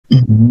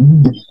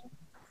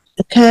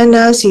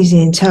Khana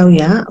season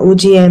Chauya,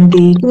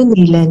 OGMD,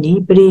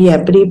 Kunilani, Priya,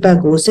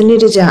 Pripago,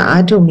 Senator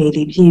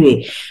Atomili,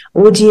 Piwe,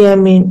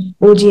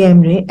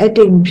 OGM,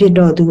 Atim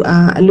Pidodu,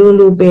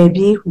 Lulu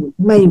baby, who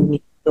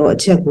Mayumi, or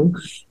Chaku,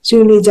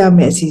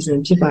 Sunija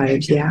season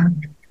Chiparia.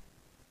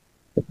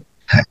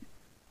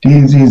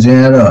 This is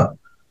error.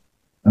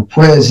 A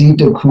poesy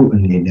to cool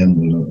in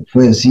them,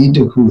 poesy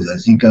to cool, a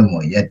Sika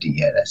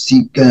Moyati, a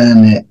Sika,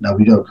 now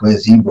we don't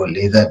poesy, but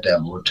later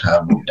than what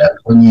tabu that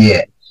 1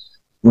 year.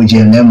 Which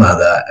your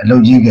mother, a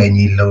logic and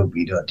ye low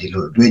bit or the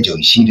low dredge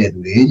sheeted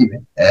with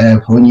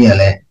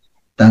Ponyale,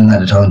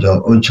 Tanga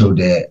Tonjo, Ocho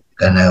de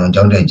Cana on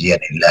John de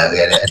Jet,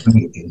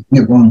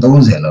 Nippon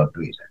Donzel or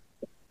Twitter.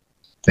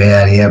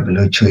 Bearia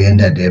below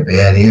Chuyenda de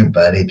Bearia,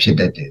 Barry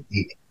Pitta.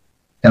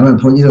 Tama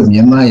Ponyo of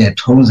Yamaya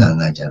Tonza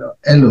Najaro,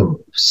 Elo,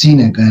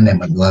 Sina Gana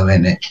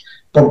Maguavene,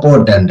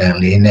 Popo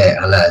Dandan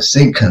a la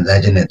second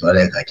Zajanet or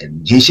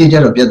Ekajan,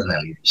 Jishija of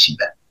Yatanali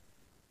Shiba.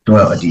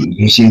 Duati,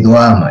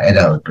 Yishiduama,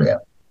 Eda Trail.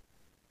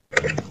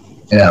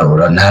 Era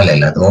Ronale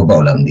la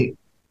Obolamdi.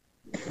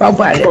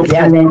 Papa,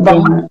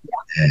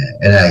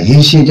 Era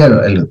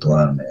Yishijaro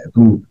Elutuame,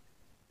 who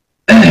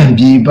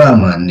Biba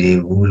Mandi,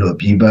 Ulo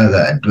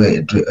Bibaga,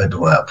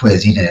 Dua,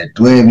 President,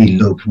 Dwevi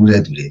Lo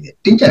Pura to the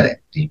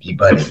teacher, the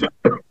Biba,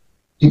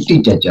 the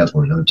teacher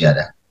Jaco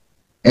Lojada.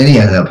 Any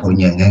other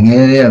Ponya and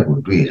area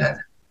would do it.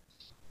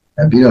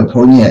 A bit of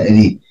Ponya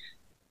Eddie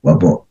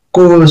Wabo,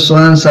 Go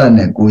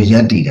Swansan and Go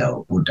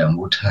Yadida,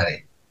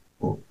 Putamutare.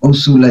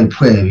 Also, like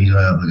prayer, we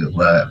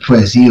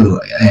press you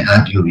and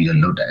argue with a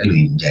lot of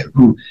Elohim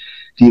Jaku.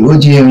 The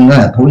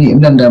OGM, Pony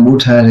and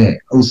Damutare,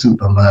 also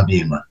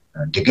Pamabima,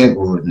 the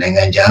Gecko,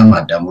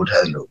 Nanganjama,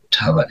 Damutalo,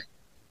 Tavan.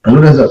 A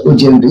lot of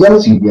OGM, the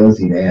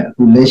Yossi,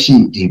 who let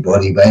she the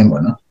body by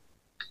Mono.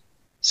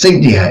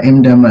 Say dear,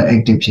 Mdama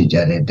active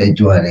Chijare, the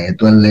Juare,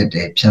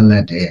 Toilette,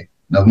 Chalate,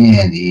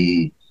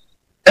 Nomi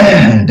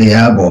and the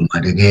album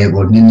at the gay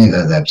would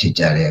nigga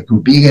Chijare, who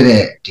bigger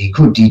the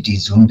Kuti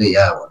Zoom the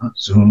Yaw,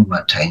 Zoom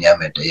Matanya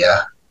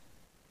Metaya.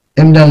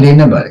 Emdan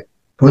Lena Barry,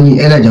 Pony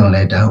Elajon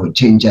letter who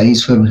change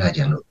his film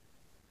Rajalo.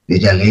 The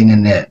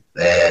Jalene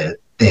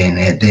then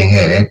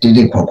did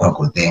the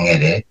Coco thing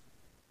at it.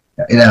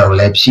 Era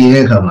lep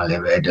she come a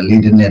lever, the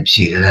leader nep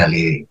she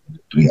rally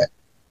to ya.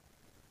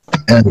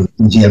 And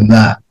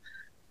Gemma,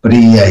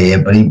 Priya,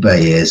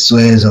 Pripa,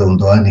 swears on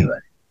to anyway.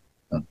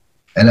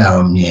 And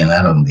our me and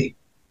Arondi.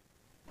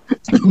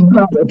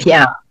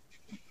 Yeah.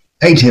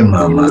 I tell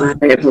Mamma,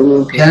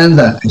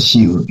 Janza,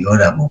 she would be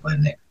order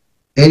moving.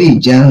 Eddie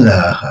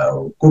Janza,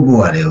 how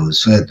Kubuare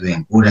sweat to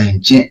Encoda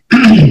in Chen,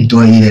 to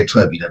a year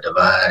tribute at the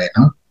bar,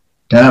 no?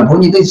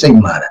 Taraponi, they say,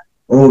 Mara,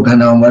 oh,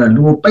 Canama,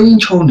 do pain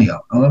chonio,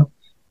 or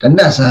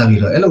Tandasa,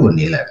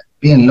 Elonilla,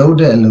 being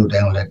loaded and low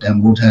down like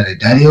Tambuta,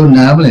 Dario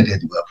Nablet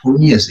to a 4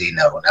 years in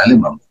our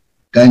Alimum.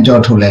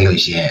 Ganjo to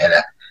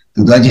Lelucia,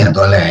 to Gajan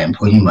Dola and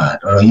Ponima,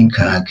 or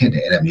Inca Kid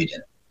at a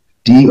median.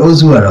 The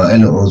Ozuro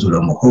Elo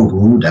Ozuro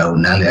Mohovu,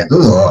 down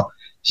Nalado,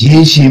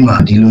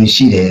 Yeshima, Dilo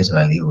Shides,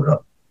 or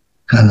Euro.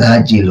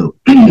 Kanzajilo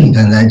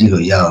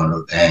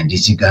Yao, and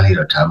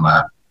Disigani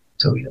Tama,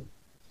 so you.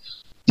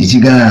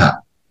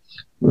 Disiga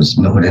was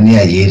no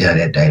near Yeda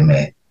at that time.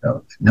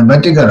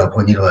 Nabatica of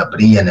Poniro, a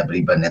Bri and a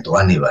Bribanet to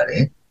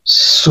anybody,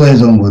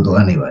 Swezon would to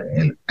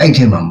anybody. I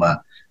tell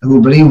Mamma,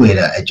 who bring with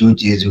a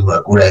judges who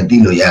are good at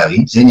Dilo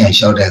Yavi, Zenia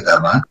shout at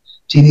Gama.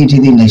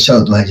 Chidi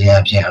shout to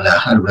Ajayam,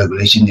 heart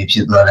regulation if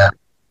you got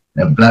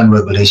a blood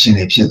regulation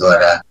if you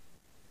got a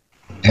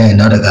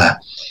not a guy.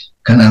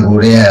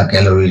 Kanagurea,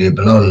 calorie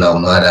below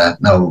long,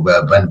 now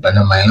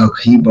Panamilo,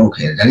 he broke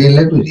it. I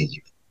let with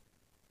it.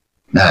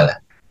 Nala.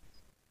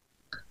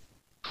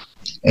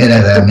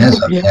 Era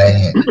as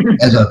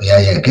of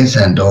Yaya,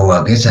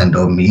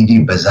 Kessando,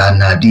 Midi,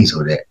 Bazana,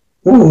 Disore.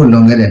 Oh,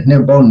 longer than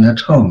Nebo, not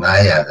home,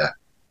 Ayaga.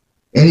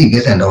 Any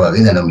Kessando,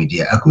 Gizano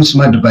media, a good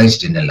smart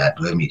device in the lad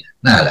to meet.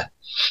 Nala.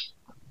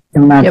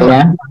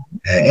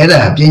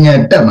 Era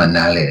Pina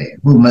Tamanale,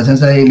 who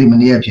must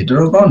eliminate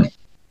Pietro.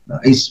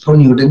 It's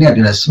funny you didn't have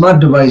a smart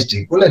device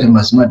to call it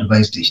a smart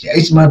device to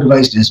a smart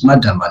device to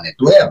smart money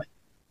to have.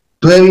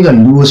 To have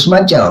even do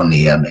smart down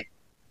near me.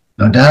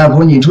 Not have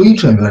when you tweet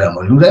from your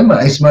Lurema,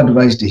 a smart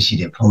device to see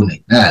the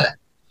pony. Nala.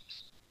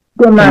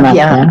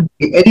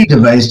 Any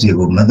device to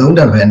go,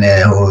 Madonna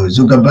Vene or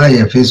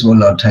Zugabaya,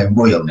 Facebook or time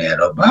boy on air,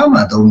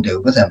 Obama don't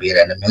do what I'm here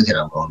and a music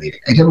on it.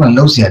 I tell my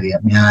low series,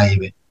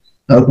 Miae.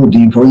 Now could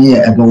you for ye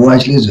ever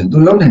watch listen to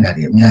London at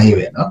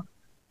Miae, no?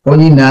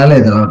 Pony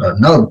Nale,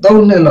 no,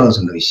 don't allow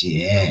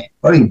Lucy,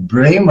 or he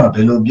brain up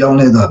below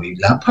beyond the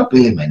La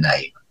Papi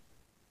Menai.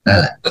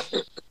 Nala.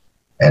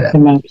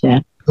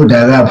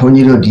 Udaga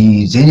Poniro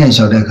di Zenia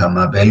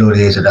Shodakama, Bello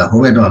raised a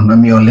hoed on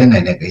Mamio Lena,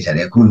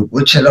 and could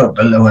watch it up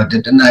below at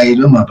the night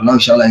room of Long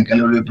Shall and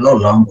Gallery Blow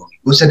Long,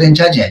 who said in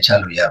charge at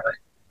Chaluya.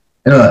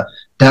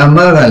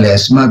 Tamara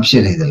smart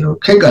shitty, the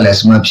look, Kegale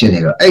smart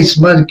shitty, a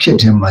smart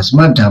kitten, my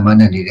smart taman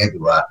and the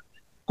Edua.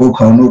 Go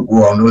on, go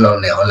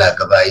on, like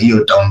about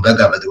you, Tom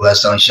Becca, but there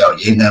was some shout,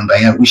 Yin by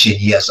a wishing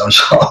year, some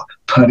shout,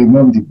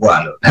 Parimum di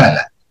Gualo,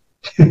 Nala.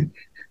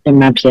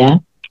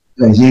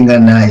 ရင်က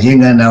န်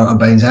နာအ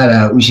ပိုင်စားတာ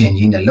ဥရှင်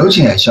ကြီးနဲ့လှုပ်ချ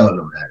င်ရရှောက်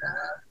လို့တာ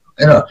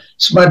အဲ့တော့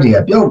smart တွေက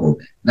ပျောက်ကုန်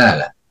တယ်နား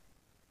လား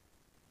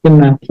တင်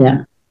ပါဗျာ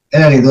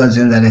အဲ့ဒါတွေသူကစ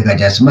ဉ်းစားတဲ့အခါ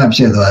ကျ smart ဖြ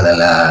စ်သွားသ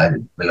လား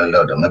ဘယ်လို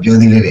လုပ်တော့မပြော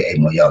သေးလေးတွေအိ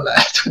မ်မရောက်လာ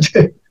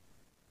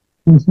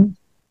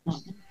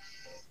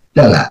တ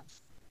က်လား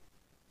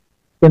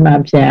တင်ပါ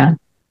ဗျာ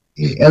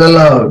အဲ့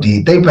တော့ဒီ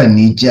သိပ္ပံန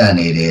ည်းကြ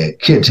နေတဲ့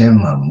ခေတ်ထဲ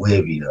မှာ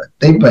မွေးပြီးတော့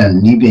သိပ္ပံ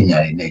နည်းပညာ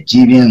တွေနဲ့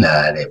ကြီးပြင်းလာ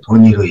တဲ့ဘု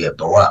န်းကြီးတို့ရဲ့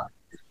ဘဝ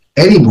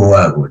အဲ့ဒီဘဝ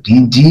ကိုဒီ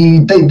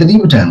သိတတိ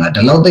ပဋ္ဌာန်က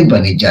ဒီလောက်သိပ္ပံ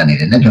နည်းကြနေ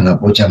တယ်နောက်ပြန်က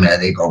ပို့ချမယ်အ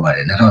သေးကောင်းပါတ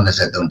ယ်2023ဇ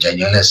န်နဝါ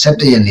ရီလ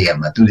17ရက်နေ့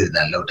မှာသူတွေ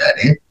သာလောက်တာတ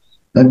ယ်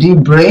ဒီ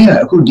brain က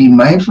အခုဒီ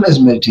mindfulness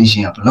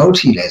meditation ကဘယ်လောက်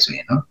ထိလဲဆိုရ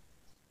င်နော်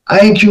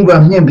IQ က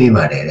မြင့်ပေး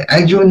ပါတယ်တဲ့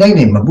IQ နိုင်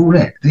နေမပူ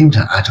နဲ့သတိပဋ္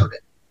ဌာန်အားထုတ်တ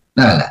ယ်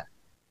နားလား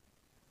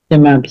တ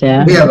င်ပါဗျာ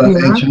ပြပါ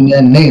IQ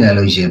နဲ့နေလာ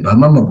လို့ရှိရင်ဘာ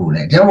မှမပူ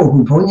နဲ့ဒါမှမဟု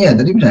တ်ဘုန်းကြီးက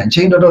သတိပဋ္ဌာန်အ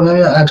ချိန်တော်တော်များ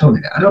များအားထုတ်နေ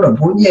တာအဲ့တော့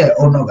ဘုန်းကြီးရဲ့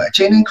အုံနောက်ကအ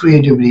ချိန်နဲ့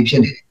creativity ဖြ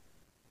စ်နေတယ်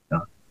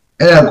နော်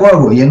အဲ့ဒါကိုယ့်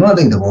ကိုအရင်တော့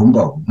သိတဲ့ဘုံ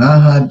ပေါ့ငါ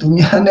ဟာသူ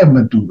များနဲ့မ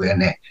တူပဲ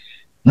နဲ့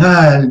ငါ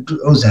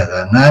ဥစ္စာက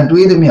ငါ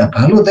တွေးသမျှ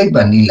ဘာလို့သိပ္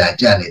ပံနည်းလာ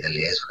ကြနေတယ်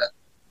လဲဆိုတာ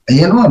အရ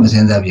င်တော့မစ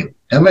ဉ်းစားပြ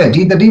ဘူးဒါပေမဲ့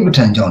ဒီတတိပဋ္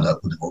ဌာန်ကြောင့်ဆိုအ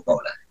ခုသဘောပေါ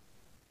က်လာ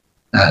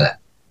နားလား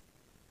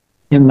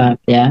တင်ပါ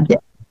ဗျာ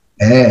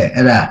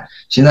အဲ့ဒါ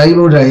ရှင်သာရိ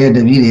ပုတ္တရာရဲ့တ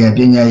ပည့်တွေကပ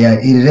ညာရ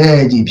ဣရဲ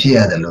ကြီးဖြစ်ရ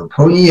တယ်လို့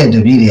ဘုန်းကြီးရဲ့တ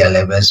ပည့်တွေကလ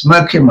ည်းပဲ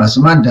smart ခေတ်မှာ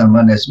smart ဓမ္မ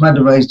နဲ့ smart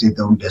device တွေ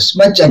သုံးပြီး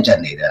smart ကြ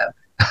နေတာ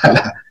ဟုတ်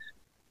လား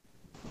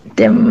တ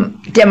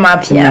င်ပါ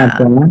ဗျာ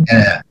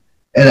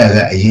အဲ့ဒါက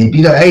အရင်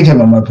ပြီးတော့အဲ့ဒီထက်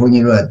မှဘုန်း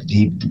ကြီးတို့ကဒီ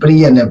ပရိ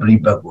ယတ်နဲ့ပရိ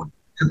ပတ်ကို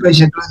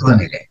depression တွဲသွား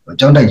နေတယ်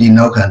ကျောင်းတိုက်ကြီး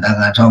နောက်ခံတန်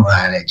ခါထောင်းခါ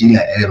ရတယ်ကြီး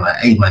လိုက်အဲ့ဒီ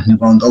မှာနှစ်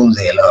ပေါင်း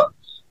30လောက်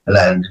ဟ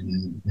လာ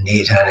နေ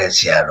ထားတဲ့ဆ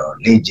ရာတော်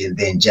လေ့ကျင့်သ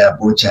င်ကြား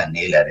ပို့ချ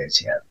နေလာတဲ့ဆ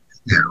ရာတော်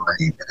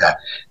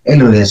အဲ့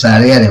လိုလေစာ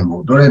ရရတယ်မဟု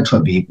တ်တော့တဲ့ထွ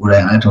က်ပြီးကိုယ်တို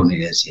င်အားထုတ်နေ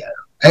တဲ့ဆရာ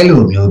တော်အဲ့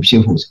လိုမျိုးဖြ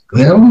စ်ဖို့ဘ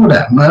ယ်တော့မှမဟုတ်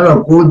တာအမှန်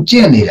တော့ကိုကျ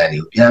င့်နေတာတွေ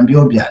ကိုပြန်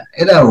ပြောပြတယ်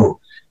အဲ့ဒါကို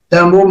တ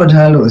န်ဖိုးမ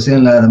ထားလို့အစင်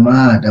လာသ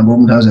မားတန်ဖိုး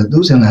မထားဆိုသူ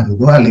စင်လာသူ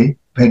ကလေ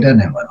ဖက်တတ်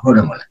နိုင်မှာဟုတ်တ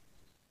ယ်မဟုတ်လား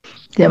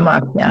တင်ပါ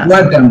ဗျာဘာ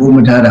တန်ဖိုးမ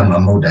ထားတာမှမ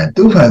ဟုတ်တာ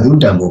သူဖာသူ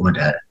တန်ဖိုးမ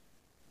ထားတာ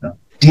နော်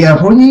ဒီဟာ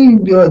ဘုန်းကြီး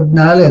ပြော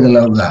နားလေတဲ့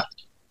လောက်က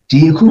ဒီ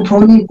အခုဘု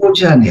န်းကြီးပို့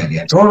ချနေရတ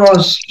ယ်တော်တော်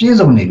ပြည့်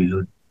စုံနေပြီ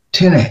လို့ထ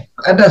င်တယ်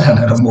အတ္တဆန္ဒ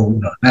တော့မဟုတ်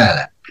ဘူးနော်နား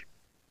လား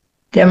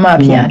တင်ပါ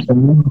ဗျာ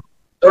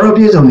တော်တော်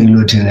ပြည့်စုံနေ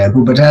လို့ထင်တယ်အခု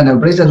ပဋ္ဌာန်းတော့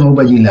ပြိဿသမုပ္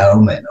ပါကြီးလာအော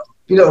င်မယ်နော်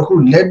ပြီးတော့အခု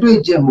လက်တွေ့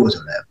ကျင့်ဖို့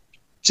ဆိုတာ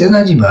စဉ်း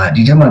စားကြည့်ပါ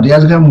ဒီထက်မှတ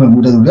ရားစခန်းဝင်မှု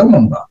တဲ့သူလောက်မှ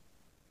မပါ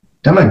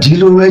ဒါမှဒီ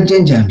လိုပဲကျ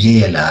င့်ကြံပြည့်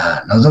ရလား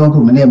နောက်ဆုံးအခု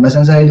မနေ့မဆ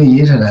န်းစားလေး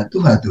ရေးထားတာ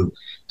သူ့ဟာသူ့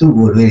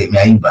ကိုယ်လွဲတွေအ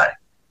များကြီးပါတယ်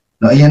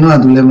နော်အရင်တော့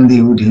သူလည်းမသိ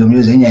ဘူးဒီလို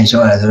မျိုးစိဉ္ညာ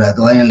လျှော့ရဆိုတာ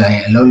သွားရင်လာရ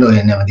င်အလုပ်လုပ်ရ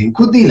င်လည်းမသိဘူး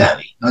ခုသိလာ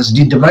ပြီနော်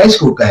ဒီ device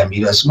ကိုကင်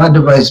ပြီးတော့ smart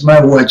device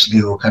smart watch တွေ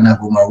ကိုခန္ဓာ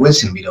ကိုယ်မှာဝတ်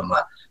ဆင်ပြီးတော့မှ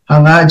ဟာ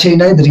ငါအချိန်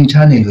တိုင်းသတိ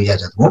ထားနေလို့ရ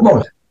ကြသဘောပေါက်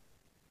လား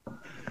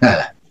ဟုတ်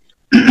လား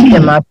တ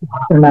င်ပါ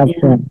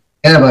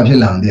အဲ့ဒါဘာဖြစ်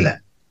လာအောင်သိလား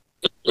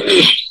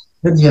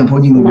ဖြစ်ကြံဘု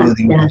န်းကြီးမပြော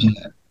သေးဘူးဖြစ်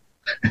လာ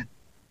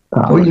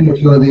ဘုန်းကြီးမ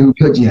ပြောသေးဘူး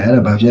ဖြစ်ကြံအဲ့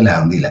ဒါဘာဖြစ်လာ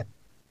အောင်သိလား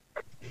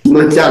မ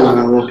ကြလာ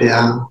တော့ဗျာ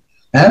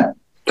ဟမ်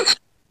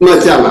မ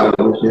ကြလာ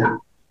တော့ဗျာ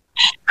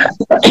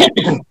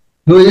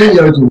လူရင်း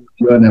ရောက်သူ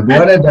ပြောနေ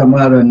ဘောရဓမ္မ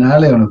တော့နား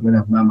လည်အောင်ပြော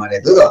တာမှန်ပါတ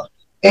ယ်သို့တော့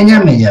အည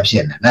မညာဖြ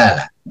စ်နေတာ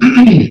လား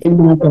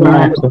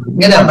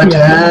အဲ့ဒါပဋ္ဌာ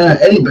န်း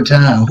အဲ့ဒီပဋ္ဌာ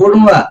န်းဟိုတု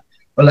န်းက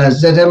ဟိုလာ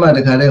စက်ထဲမှာတ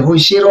ခါတည်းဟို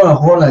ရှေးတော့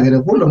ဟောလာကြတ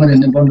ယ်ကိုလိုင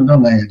နဲ့ပေါင်း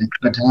တော့ငါရတဲ့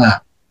ပဋ္ဌာန်း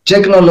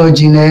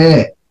technology နဲ့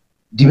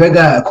ဒီဘက်က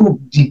အခု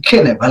ဒီခ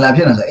က်နဲ့ဘာလာဖြ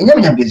စ်နေဆိုအညမ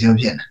ညာပြည်စရော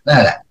ဖြစ်နေတာ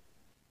လား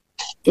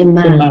တင်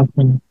ပါ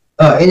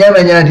အညမ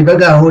ညာဒီဘက်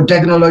ကဟို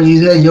technology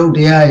ဆိုတဲ့ရုပ်တ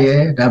ရားရ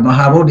ယ်ဒါမ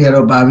ဟာဘုတ်တရား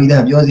တော့ပါပြီး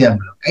သားပြောစရာမ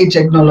လိုအဲ့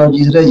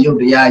technology ဆိုတဲ့ရုပ်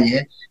တရားရ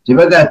ယ်ဒီဘ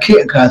က်ကခေ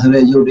တ်အခါဆို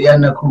တဲ့ရုပ်တရား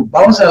နှစ်ခု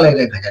ပေါင်းစပ်လိုက်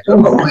တဲ့ခါကျတော့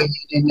ဝိ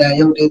ညာဉ်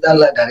ရုပ်ဒေသ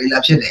လက်ဒါတွေလာ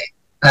ဖြစ်တယ်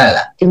ဟုတ်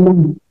လားတင်ပါ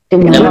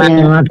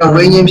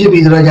ဝိညာဉ်ဖြစ်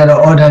ပြီးဆိုတော့ကျ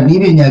တော့အော်ဒါနိ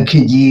ပညာခေ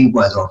တ်ကြီးก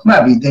ว่าဆိုမှ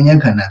တ်ပြီးသင်္ញ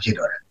ခန္ဓာဖြစ်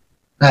တော့တယ်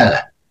ဟုတ်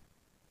လား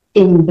တ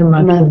င်ပါ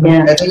ဗျာ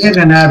သင်္ញခ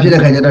န္ဓာဖြစ်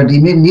တဲ့ခါကျတော့ဒီ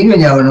နိပ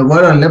ညာဝင်တော့က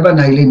တော့လက်ပတ်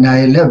နိုင်လေးနို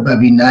င်လက်ပတ်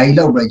ပြီးနိုင်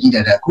လောက်ပဲကြည့်တ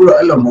တ်တာအခုတော့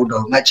အဲ့လိုမဟုတ်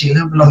တော့ငါခြေလ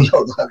မ်းဘလောက်ရော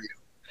က်သွားပြီ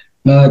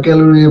တော့ကယ်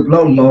လိုရီဘ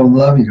လောက်လောင်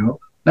သွားပြီတော့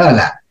ဟုတ်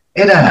လား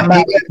အဲ့ဒါ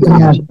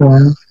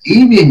ဒီ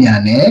ပညာ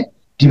နဲ့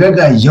ဒီဘက်က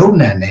ယုံ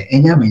နံနဲ့အ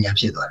ညမညာ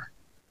ဖြစ်သွားတာ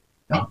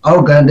နော်အော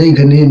က်ကဒိဋ္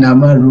ဌိနေနာ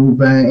မရူ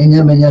ပံအည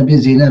မညာပြ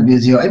ည့်စည်နဲ့ပြ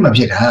ည့်စည်ရောအဲ့မှာ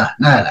ဖြစ်တာ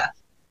နားလား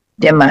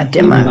တင်ပါဖြ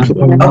စ်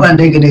အောက်က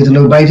ဒိဋ္ဌိနေဆို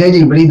လို့ဗိုက်ထဲ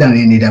ကြီးပရိသန်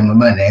နေနေတာမ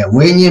မှန်နဲ့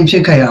ဝိညာဉ်ဖြ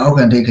စ်ခိုက်ရအောက်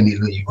ကဒိဋ္ဌိနေ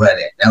လို့ယူရတ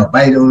ယ်နောက်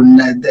ဗိုက်တော့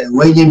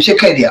ဝိညာဉ်ဖြစ်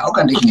ခိုက်တယ်အောက်က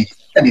ဒိဋ္ဌိနေ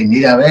တက်နေနေ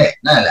တာပဲ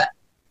နားလား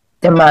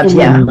တင်ပါ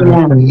ဗျာ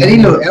အဲ့ဒီ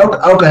လို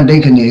အောက်ကဒိ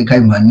ဋ္ဌိနေခို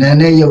က်မှာနာ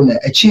နဲ့ယုံနဲ့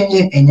အချင်းချ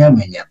င်းအညမ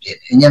ညာဖြစ်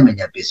အညမ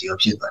ညာပြည့်စည်ရော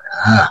ဖြစ်သွားတာ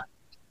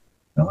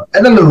နော်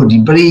အဲ့ဒါလို့ဒီ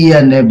ပရိယ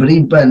တ်နဲ့ပရိ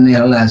ပတ်နဲ့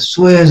ဟလာ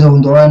ဆွဲ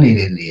ဆုံးသွားနေ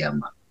တဲ့နေရာ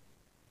မှာ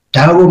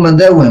ဒါကိုမ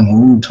သက်ဝင်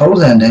ဘူးထုံး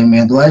စံတိုင်း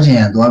ပဲသွားချင်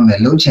ရသွားမယ်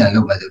လှုပ်ချင်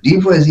လှုပ်မယ်ဆိုဒီ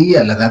ဖွဲ့စည်းရ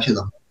လကားဖြစ်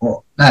သွားမှာပေါ့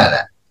နား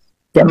လား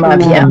တင်ပါ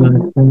ဗျာအဲ့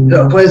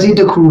တော့ဖွဲ့စည်း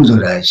တစ်ခုဆို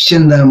တာရှ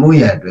င်သန်မှု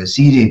ရအတွက်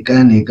စီးတွေက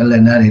န်းတွေကလ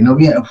နာတွေနောက်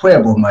ပြီးအဖွဲ့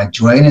ပေါ်မှာ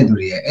join တဲ့သူ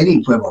တွေရဲ့အဲ့ဒီ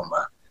အဖွဲ့ပေါ်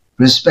မှာ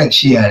respect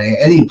ရှိရတယ်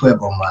အဲ့ဒီအဖွဲ့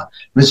ပေါ်မှာ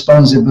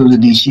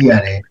responsibility ရှိရ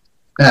တယ်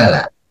နား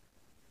လား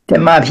တ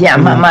င်ပါဗျာ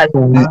မှန်ပါ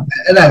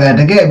အဲ့ဒါက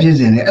တကယ်အဖြစ်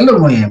စဉ်လေအဲ့လိုမ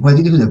ဟုတ်ရင်ဖွဲ့စ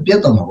ည်းတစ်ခုဆိုပြတ်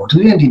တော့မှာပေါ့သူ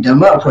ရင်ဒီဓမ္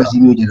မအဖွဲ့စ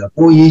ည်းမျိုးကျတော့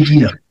ပိုရေး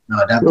ကြီးတယ်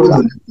နော်ဒါကိုယ်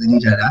တို့သိ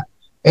ကြတာ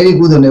Any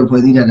good on the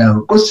Podina now.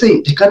 Go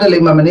say, the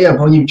Catalan Mamania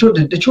upon you,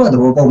 the show the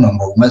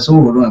Woboma, my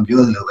soul, and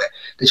Bio,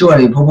 the show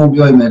I Popo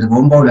Bio met the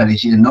Wombo, and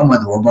she didn't know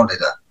what the Wombo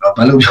is.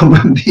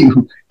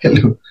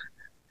 Hello.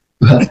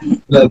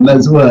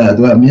 Mazua,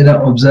 do I mean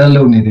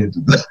observe needed to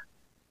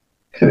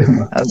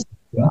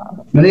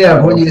Maria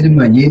Pony in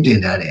my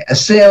yet a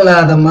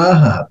sailor the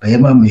Maha,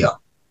 Pema Mio.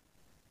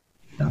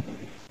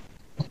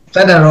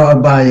 Federal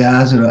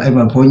Abaya, I'm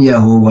a Ponya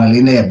who while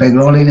in a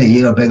background in a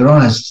year of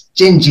background has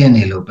changing a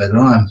little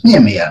background near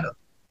me.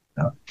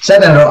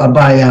 Federal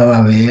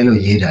Abaya, Velo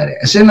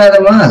Yedare, a sailor the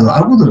Maha,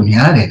 I would have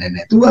had it, and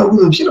two I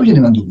would have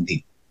children to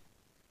do.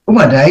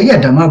 Uma Daya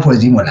Dama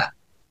Pozimola.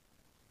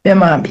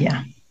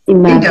 Demapia.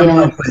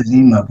 Dama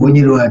Pozima,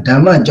 Poniro,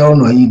 Dama, John,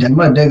 or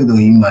Dama Degdo,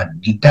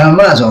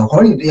 Damas or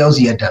Holy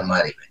Elsia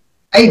Damari.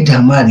 I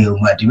Damari,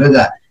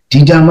 Mativaga.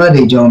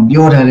 Tijamade John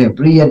Biota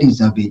Priatis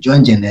of the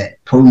John Janet,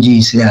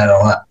 Ponji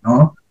Sierra,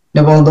 no?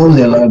 The Bondon,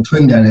 the Lord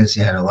trained at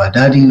Sierra,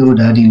 Daddy Lo,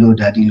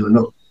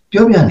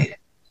 Piobiani.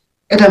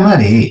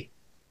 Etamari,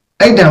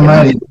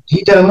 Etamari,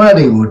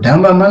 Titamari,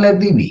 Dama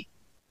Maladibi.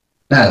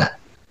 Nala.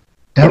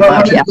 Dama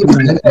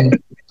Maladibi.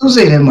 To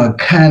say them a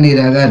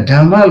candidate,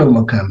 Damalo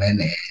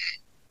Macamene.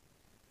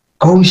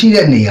 Come she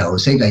at Nia,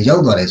 say a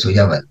Yoga, so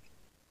Yavan.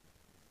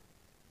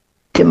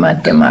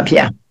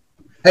 Temapia.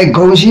 I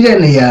consider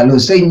the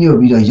same you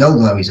with a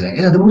young officer,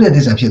 and the Buddha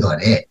disappeared on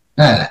it.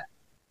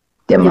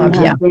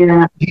 Demapia.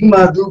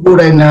 Hima do good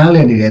and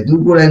Nale, do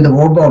good and the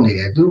war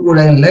body, do good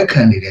and leg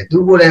candidate,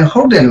 do good and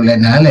hotel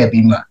and Nale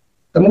Bima.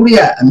 The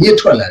Muria, a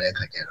mutual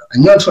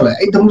and your troll,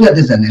 I don't get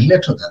this an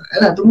electrical,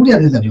 and the Muria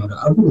disappeared.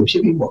 I would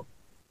shipping book.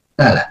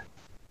 Nala.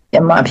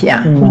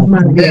 Demapia.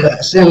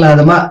 Sella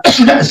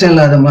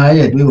the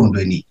Maya, we won't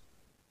do any.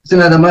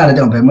 Sella the Maya,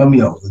 don't pay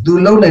Mammy. Do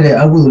load it,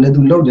 I will let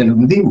you load it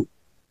with you.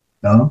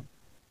 No?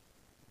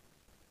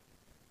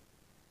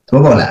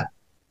 Tobola.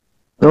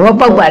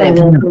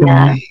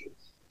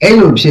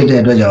 Elo shit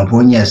at Roger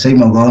Ponia, same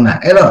Mogona.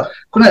 Elo,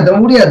 could I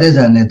don't wear this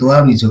and to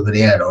have to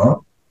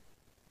Griero?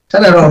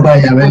 Tadaro by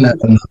Avella,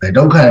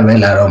 don't care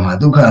Vella Roma,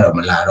 Duca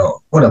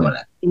Malaro, what am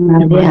I?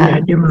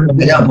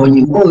 When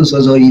you also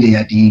so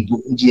idiot,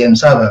 GM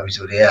Saba,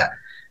 Visuria,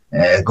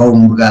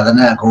 Gom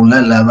Gadana,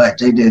 Gona Lava,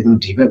 Jade,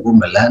 Tibeco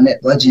Malane,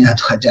 watching at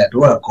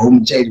Hajadua,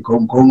 Gom Jade,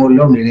 Gom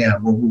Lonely,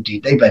 Mobuti,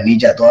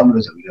 Tapanija,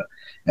 Thomas,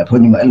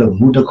 upon you, Elo,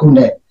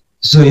 Mutakune.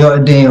 So your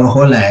day or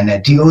whole line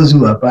at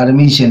Tiozu, a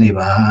permission, if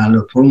I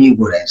look for you,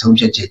 and some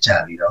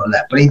chavi, or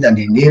la print and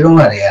in Nero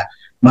area,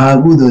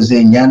 Magudo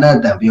Zenyana,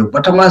 Tabio,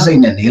 Patamasa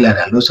in the Nila,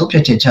 and Los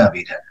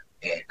Chavi.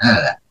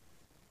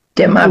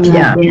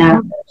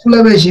 Demapia.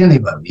 Collaboration,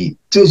 if I be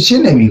to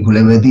Shinemi,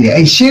 collaborated.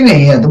 I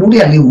Shine, the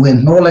Mudiali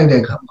went no like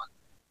they come.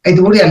 I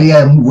do really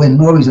when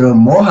no is a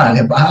moha,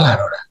 a bahala,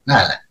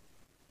 nada.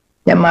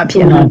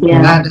 Demapia.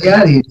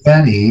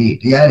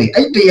 Yari,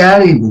 I the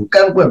Yari who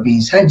can't be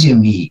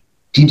Sanjimi.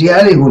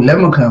 Titiari go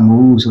Lemaka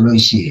moves or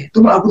she.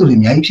 To my good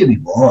in Yaip be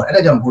more, and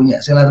I don't put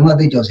yet, Sella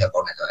Mother Joseph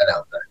on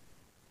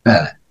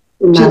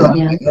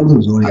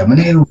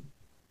it.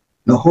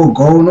 The whole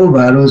go no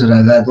barrows and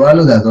I got one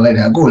of that like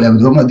I go, let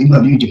go, my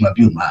beauty, my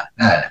puma.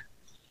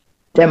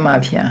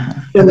 Demapia.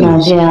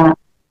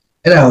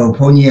 And I will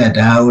pony it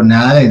down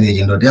now, they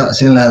don't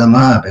sell the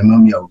map and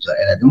Mammy also.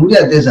 And I do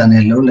this and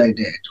a low like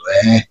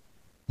that.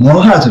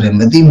 Moha to the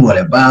Madim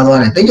a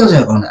bar, and they just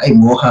have on a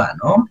moha,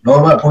 no?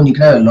 Lova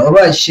Ponica,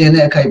 Lova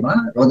Shene Kaima,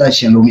 Roda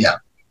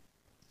Shelumia.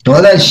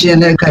 Roda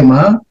Shene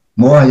Kaima,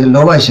 Moha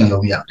Lova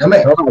Shelumia.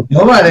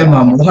 Lova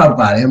Rema Moha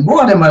Bar, and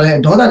more than my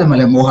daughter de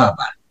Male Moha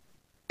Bar.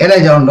 And I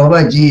don't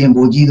Lova G and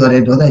Boji or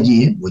a daughter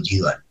G,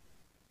 Boji.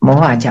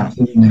 Moha Jam.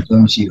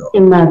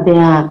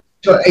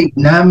 So eight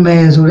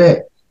Name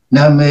Zure,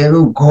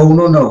 Nameru,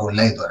 Gono, no,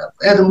 later.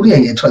 And the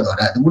Muria Trodor,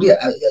 the Muria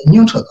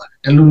New Trodor,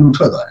 the Lulu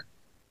Trodor.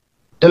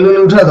 The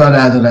little Trador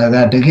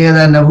got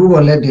together and who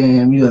will let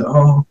him,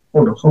 oh,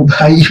 the whole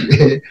pie,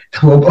 the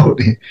whole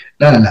body.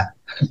 Nana.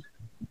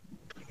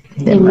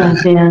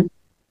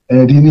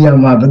 Dinia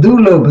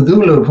Badulo,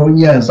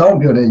 Ponya,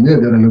 Sound Builder, and you're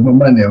going to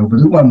money,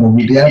 Buduma,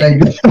 the other.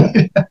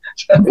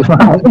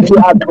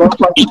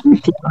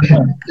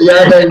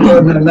 Yeah, they go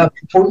enough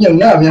Ponya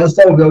now, you're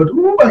so good.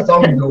 Who was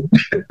on go?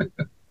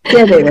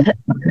 Get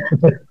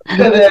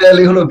a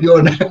little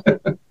pure.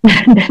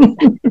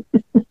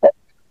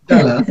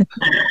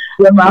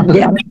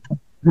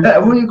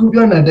 When you could be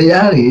on a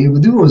diary, you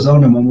do was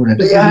on a moment.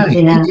 Diary,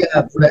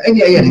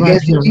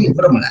 against the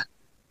formula.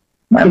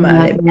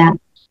 Mamma,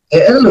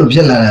 Hello,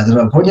 Jella, the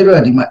Ponja,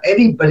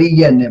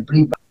 anybody and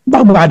pre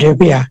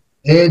Babadipia.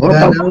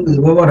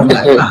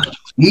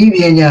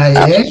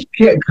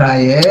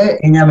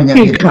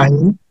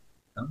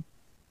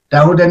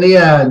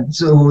 Daudania,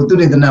 so to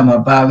the number,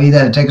 Bavi,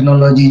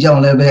 technology,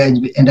 John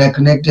Level,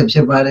 interconnected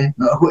ship,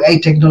 who a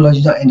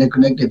technology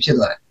interconnected ship.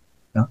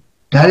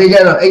 Darija,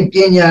 a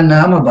pianya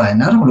nama by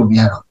not on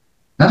Lubiano,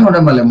 not on a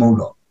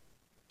Malamodo.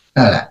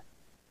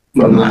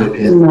 Hello,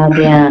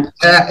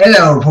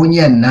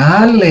 Punya,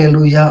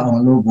 Hallelujah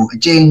on Lobo,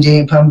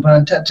 changing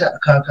Pampan Tata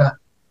Kaka,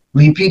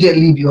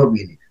 repeatedly your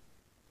winning.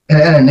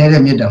 And another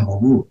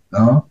Midambu,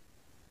 no?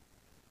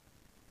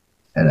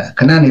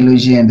 ခဏနေလို့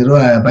ရှိရင်တို့က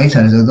ဘိုက်ဆ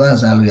န်ဆိုသွား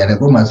စားလို့ရတယ်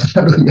ကိုယ်မှ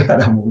စားလို့ရ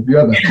တာမဟုတ်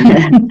ပြောတာ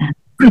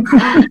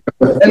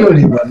အဲ့လို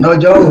ဒီပေါ့နောက်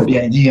ကျောင်းကိုပြ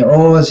န်ကြည့်ရင်ဩ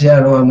ဆရာ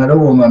တော်ငါ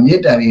တို့ဘုံမှာမေ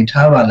တ္တာတွေ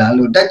ထားပါလား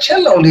လို့တစ်ချက်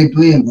လောက်လေး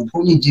တွေးရင်ကိုဘု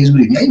န်းကြီးကျေးဇူး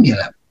တွေမြိုက်မြင်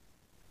လာ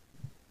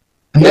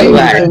အ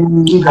များ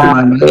ကြီးကမှ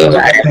လည်း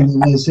ခံ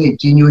နေစိတ်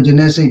ကြီးညိုခြင်း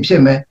နဲ့စိတ်ဖြ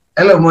စ်မယ်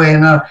အဲ့လိုမဟုတ်ရင်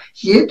တော့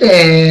ရစ်တ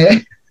ယ်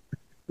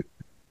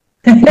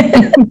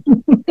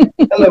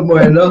အဲ့လိုမဟု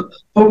တ်ရင်တော့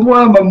ဘုံ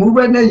ဘွားမမူး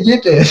ပဲနဲ့ရ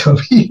စ်တယ်ဆို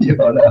ပြီး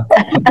ပြောတာ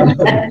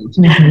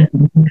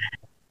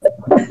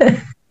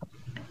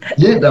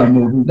ရစ်တာမ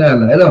ဟုတ်ဘူးတဲ့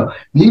လားအဲ့တော့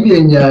ဤပ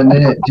ညာ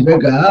နဲ့ဒီဘက်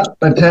က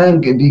ပဋ္ဌာန်း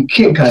ဒီ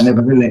ခေတ်ခါနဲ့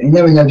ဘာဖြစ်လဲအ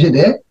ညာပညာဖြစ်တ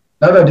ယ်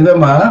နောက်တော့ဒီဘက်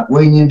မှာ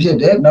ဝိညာဉ်ဖြစ်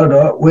တယ်နောက်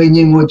တော့ဝိ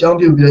ညာဉ်ကိုအကြောင်း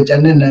ပြုပြီးတော့ဉာ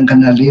ဏ်နဲ့နံခ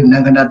ဏလေးနံ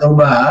ခဏ၃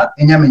ပါးဟာ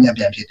အညာပညာ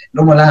ပြန်ဖြစ်တယ်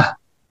လို့မလား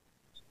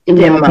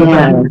တင်ပါ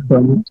ဗျာ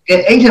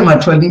အဲ့ဒီမှာ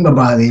ထွက်ပြီးမ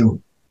ပါသေးဘူး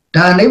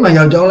ဒါနိဗ္ဗာန်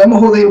ရောက်ကြောင်းလည်းမ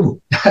ဟုတ်သေးဘူးဟု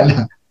တ်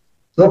လား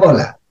သို့ပေါ့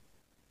လား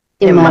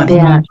တင်ပါ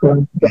ဗျာ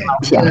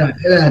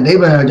အဲ့ဒါနိဗ္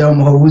ဗာန်ရောက်ကြောင်း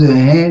မဟုတ်ဘူးဆို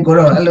ရင်ကို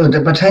တော့အဲ့လို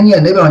ပဋ္ဌာန်းကြီး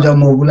ကနိဗ္ဗာန်ကြောင်း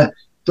မဟုတ်ဘူးလား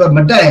သူကမ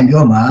တက်ရင်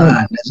ပြောမှာ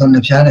လက်စုံနှ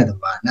စ်ဖြားနဲ့တ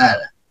ပါနား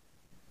လား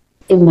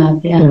တင်ပါ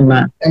ဗျာ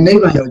နိ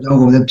ဗ္ဗာန်ရောက်ကြောင်း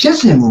ကိုဖြစ်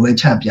စဉ်ကိုပဲ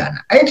ချပြတာ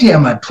အဲ့ဒီ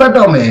မှာထွက်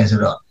တော့မယ်ဆို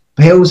တော့ဘ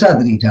ယ်ဥစ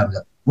သတိထားမ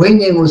လဲဝိ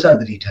ညာဉ်ကိုစ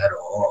သတိထား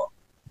တော့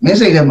မင်း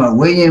စိတ်ထဲမှာ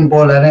ဝိညာဉ်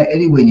ပေါ်လာတဲ့အဲ့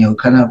ဒီဝိညာဉ်ကို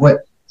ခန္ဓာကိုယ်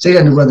စိတ်ရ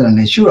နုပဒနာ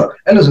နဲ့ရှုတော့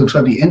အဲ့လိုဆိုထွ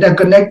က်ပြီး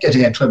interconnected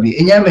တွေထွက်ပြီး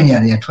အညာမညာ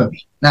တွေကထွက်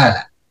ပြီးနား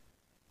လား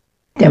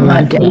တင်ပါ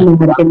ဗျာ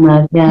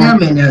အညာ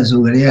မညာ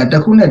ဆိုကြတဲ့တ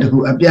ခုနဲ့တခု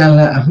အပြန်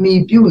လာအမိ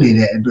ပြုတ်နေ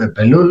တဲ့အတွက်ဘ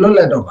ယ်လိုလွတ်လ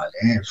ပ်တော့ပါ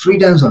လဲ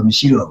freedom ဆိုတာမ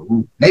ရှိတော့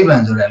ဘူးနိဗ္ဗာ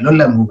န်ဆိုတာလွတ်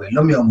လပ်မှုပဲ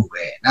လွတ်မြောက်မှု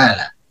ပဲနား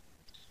လား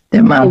တ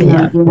င်ပါဗျာ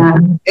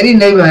အဲ့ဒီ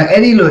နိဗ္ဗာန်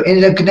အဲ့ဒီလို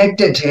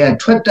interconnected တွေက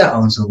ထွက်တတ်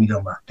အောင်ဆိုပြီး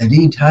တော့မှတ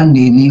တိထား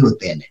နေနည်းကို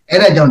သင်တယ်အဲ့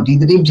ဒါကြောင့်ဒီ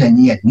တတိပ္ပံ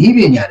ကြီးကနည်းပ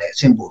ညာနဲ့အ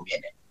ဆင့်ပုံမြင်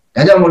တယ်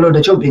ဒါကြောင့်မလို့တ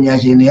ချို့ပညာ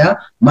ရှင်တွေက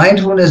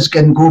mindfulness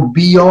can go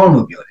beyond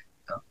လို့ပြောတယ်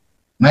နော်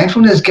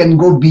mindfulness can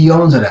go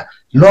beyond ဆိုတာ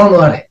လွန်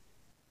သွားတယ်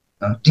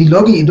နော်ဒီ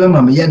လောကီအတွင်း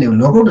မှာမရက်နေဘူး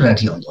လောကုတ္တရာ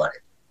ထိအောင်သွားတ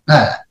ယ်ဟုတ်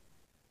လား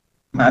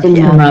မှ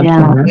န်ပါဗျာ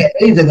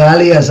အဲ့ဒီစကား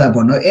လေးကစ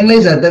ပေါ့နော်အင်္ဂလိ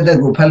ပ်စာတက်တက်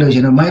ကိုဖတ်လို့ရှ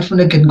င်တော့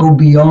mindfulness can go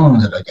beyond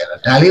ဆိုတော့ကြ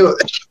တော့ဒါလေးကို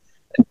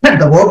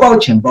သဘောပေါက်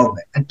ချင်ပေါက်မ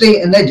ယ်အတိတ်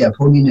အနက်ကြ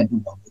ဘုန်းကြီးနဲ့တူ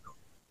ပါဘူးဟုတ်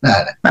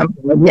လားမှန်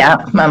ပါဗျာ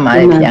မှန်ပါ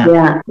ဗျာ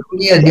ဘုန်း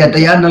ကြီးကတ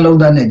ရားနှလုံး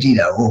သားနဲ့ကြည်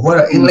တာဟို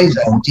တော့အင်္ဂလိပ်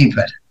စာကိုကြည်ဖ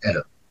တ်တယ်အဲ့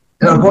လို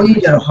အဲ့တော့ဘုန်းကြီး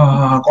ကျတော့ဟာ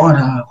ကောင်း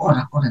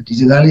တာဒီ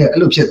စကားလေးကအဲ့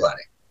လိုဖြစ်သွားတ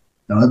ယ်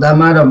နော်ဒါ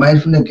မှတော့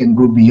mindfulness can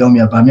go beyond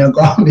မြတ်ဗာမြတ်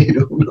ကောင်းနေ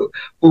လို့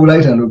ပို့လို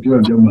က်တာလို့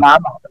ပြောမှာ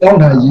ကောင်း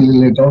တာရည်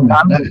လေကောင်းတာ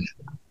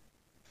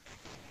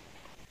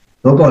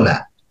တော့ပေါ့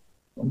လား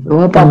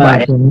တော့ပေါ့ပါ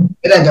တယ်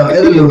အဲ့ဒါကြောင့်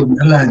အဲ့လို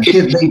ဟလာခေ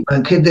တ်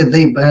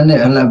သိပ္ပံနဲ့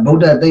ဟလာဗု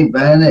ဒ္ဓသိပ္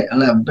ပံနဲ့ဟ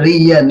လာပရိ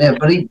ယတ်နဲ့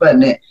ပရိပတ်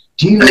နဲ့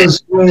ဒီလို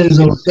စွဲ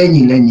စုံတဲ့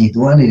ညီလဲညီ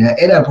သွားနေတာ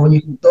အဲ့ဒါဘုန်း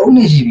ကြီးက3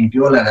နှစ်ရှိပြီ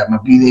ပြောလာတာမ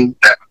ပြီးသေး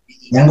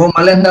ဘူးရန်ကုန်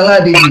မှာလည်း2လ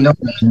တိတိလောက်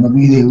မ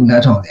ပြီးသေးဘူး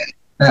နားထောင်တယ်ဟု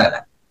တ်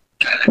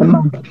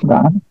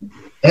လား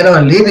အဲ့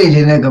တော့လေးသိခြ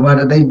င်းနဲ့ကဘာ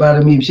တိပါရ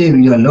မီဖြည့်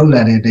ပြီးတော့လုံ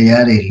လာတဲ့တ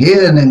ရားတွေ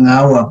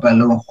45ဝပတ်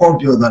လုံးဟော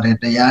ပြောသွားတဲ့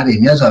တရားတွေ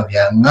မြတ်စွာဘု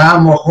ရားငါ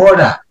မဟော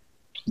တာ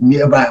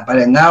မြေပါ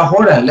ငါ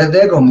ဟောတာလက်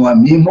သေးကောင်က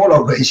မြေမို့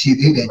တော့ပဲရှိ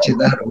သေးတယ်จิต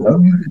သားတို့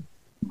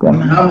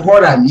ငါဟော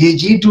တာမြေ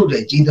ကြီးထုတ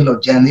ယ်ကြီးတယ်လို့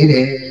ကြံသေးတ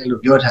ယ်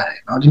လို့ပြောထားတယ်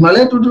เนาะဒီမှာလ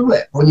ည်းတူတူပဲ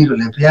ဘုန်းကြီးတို့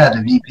လည်းဘုရားတ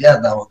ပည့်ဘုရား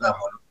သားဝက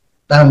မို့လို့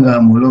တန်ခါ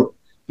မို့လို့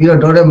ပြီးတော့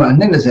တော်တဲ့မှာ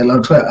20လော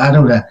က်ထွက်အား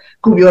ထုတ်တာ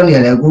ခုပြောနေရ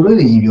တယ်ကိုတို့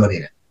တွေကြီးပြောနေ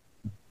တာ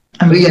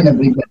အရိယနဲ့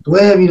ပြိပတ်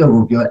တွဲပြီးတော့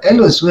ကိုပြောအဲ့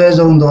လိုဆွဲ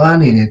ဆုံးသွား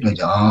နေတဲ့အတွက်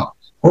ကြောင့်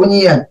ဘုန်း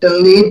ကြီးကတ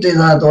လေးတ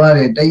စားသွားတ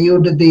ယ်တယု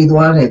တ်တိ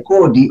သွားတယ်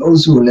ကိုဒီအုပ်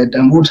စုကိုလည်းတ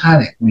န်ဖိုးထား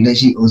တယ်လက်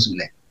ရှိအုပ်စု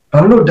လည်းဘာ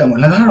လို့တန်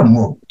ဖိုးလည်းကတော့မ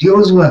ဟုတ်ဒီအု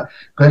ပ်စုက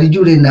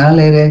gratitude တွေနား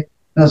လဲတယ်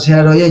နော်ဆရာ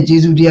တော်ရဲ့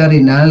ကျေးဇူးတရားတွေ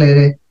နားလဲတ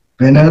ယ်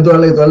ဘယ်နဲ့သွား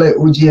လိုက်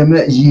ဦးကြီး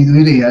ရဲ့အည်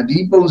သွေးတွေကဒီ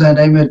ပုံစံ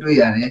တိုင်းပဲတွေ့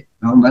ရတယ်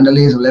နော်မန္တ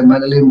လေးဆိုလဲမ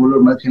န္တလေးမို့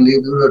လို့မခင်လေး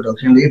တို့တော့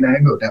ခင်လေးနို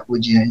င်တို့တဲ့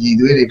ဦးကြီးရဲ့အည်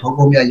သွေးတွေဖုံ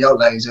ဖုံမြရောက်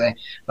လာပြီဆိုရင်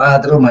ဘာ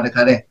သူတို့မှတ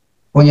ခါတည်း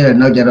ဘုန်းကြီးက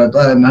နောက်ကြတော့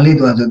သွားမန္တလေး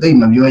သွားဆိုသိ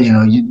မပြောချင်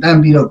တော့တန်း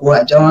ပြီးတော့ကိုက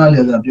အကြောင်းအား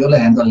လျော်ဆိုပြောလို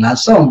က်ရင်တော့လာ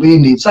ဆောင်ပေး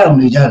နေစောင့်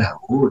နေကြတာ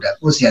ဟုတ်ဒါ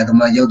ကိုဆရာသ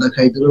မားရောက်တဲ့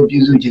ခိုင်သူတို့ပြု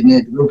စုခြင်းနဲ့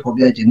သူတို့ဖော်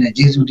ပြခြင်းနဲ့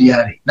ကျေးဇူးတ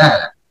ရားတွေနား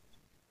လား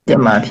တ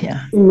င်ပါဗျာ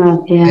တင်ပါ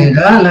ဗျာ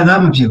ဒါလည်းက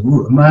မဖြစ်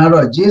ဘူးအမှန်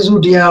တော့ကျေး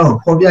ဇူးတရားကို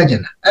ဖော်ပြခြ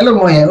င်းလားအဲ့လိုမ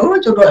ဟုတ်ရင်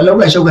ကျုပ်တို့အလောက်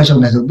ကရှုပ်နေ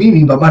ဆိုပြီး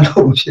ဘာမှလု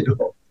ပ်မဖြစ်တော့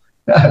ဟုတ်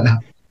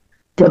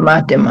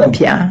လားတင်ပါ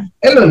ဗျာ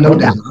အဲ့လိုလုပ်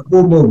တယ်ဆို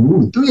တော့မဟုတ်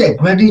ဘူးသူရဲ့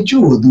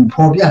gratitude ကိုသူ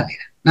ဖော်ပြနေ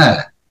တာနား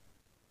လား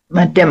မ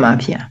တက်ပါ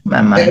ဗျာမှ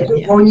န်ပါဗျာ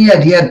ဘုန်းကြီးက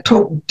ဒီကထု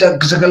တ်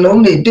စက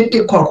လုံးတွေတ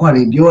စ်ခွခွ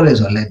တွေပြောတယ်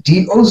ဆိုတော့လေဒီ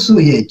အုပ်စု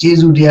ရဲ့ကျေး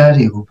ဇူးတရား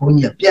တွေကိုဘုန်း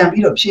ကြီးကပြန်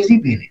ပြီးတော့ဖြည့်ဆ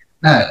ည်းပေးနေတာ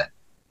နားလား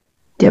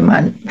တင်ပါ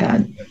ဗျာ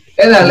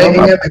အဲ့ဒါလည်းအ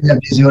ညမညာ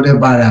ပြည့်စုံတဲ့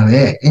ပါတာ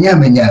ပဲအည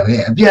မညာပဲ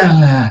အပြန်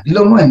လာဒီ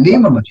လိုမှနေ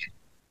မှမဖြစ်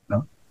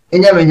နော်အ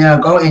ညမညာ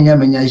ကောင်းအည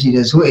မညာရှိတ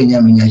ယ်ဆိုအည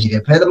မညာရှိတ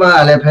ယ်ဖဲသမားက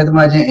လည်းဖဲသ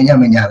မားချင်းအည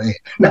မညာပဲတ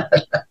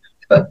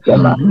င်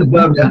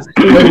ပါဗျာ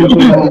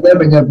အည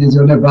မညာပြည့်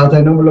စုံတဲ့ဘာသာ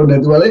တော့မလုပ်နဲ့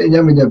သူကလည်းအည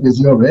မညာပြည့်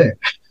စုံပဲ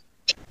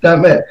ဒါပေ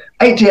မဲ့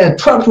အဲ့တဲ့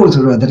ထွက်ဖို့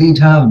ဆိုတော့သတိ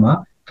ထားမှာ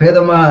ဖဲသ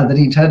မားသ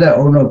တိထားတဲ့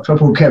အောင်တော့ထွက်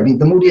ဖို့ခက်ပြီး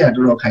သမုဒိယ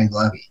တော်တော်ခိုင်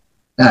သွားပြီဟု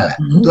တ်လား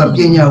သူကပ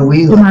ညာ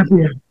ဝေးသွား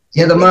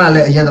ရသမားလ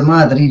ည်းရသ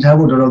မားသတိထား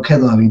ဖို့တော်တော်ခက်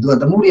သွားပြီသူက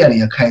သမုဒိယတွေ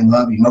ကခိုင်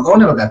သွားပြီမကောင်း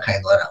တဲ့ဘက်ကခိုင်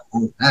သွားတာဟု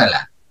တ်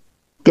လား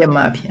တင်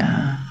ပါဗျာ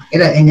အဲ့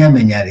ဒါအညာမ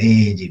ညာတွေ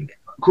ကြည့်ပြီ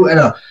ခုအဲ့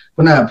တော့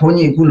ခုနဘုန်း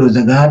ကြီးအခုလိုစ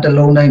ကားတစ်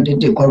လုံးတိုင်းတစ်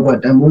ခွက်ခွက်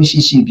တန်ဖိုး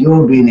ရှိပြော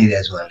ပေးနေတ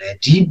ယ်ဆိုတာလေ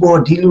ဒီပေါ်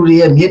ဒီလူတွေ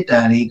ရဲ့မေတ္တာ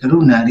တွေကရု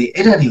ဏာတွေ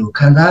အဲ့ဒါတွေကို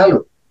ခံစား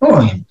လို့ဟု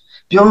တ်ရင်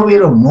ပြောပြီး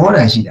တော့မော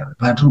တာရှိတာပဲ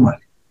ဘာထူးမှ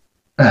လဲ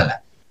ဟုတ်လား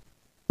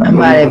မှန်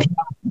ပါတယ်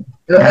ဗျာ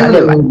အဲ့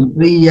လို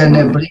ပရိယာ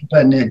နဲ့ပြိပ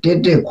တ်နဲ့တ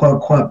စ်ခွက်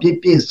ခွက်ပြ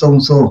ည့်စုံ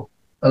ဟုတ်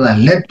လား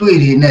လက်တွေ့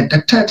တွေနဲ့တ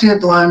စ်ထက်ထဲ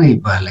သွားနေ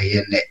ပါလေ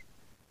ရဲ့နဲ့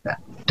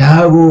ဒါ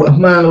ကိုအ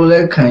မှန်လို့လဲ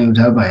ခံယူ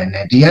ထားပါရဲ့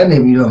နဲ့ဒီကနေ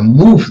ပြီးတော့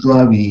move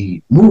သွားပြီ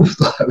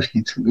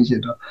ဆိုလို့ရှိ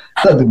တော့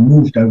သက်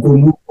move တာကို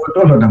move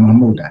တော့တာမှမ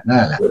ဟုတ်တာ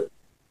နားလား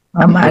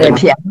မှန်ပါတယ်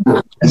ဗျာ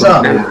အဲ့တော့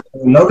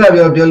လောက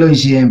ပြောလို့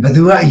ရှိရင်ဘယ်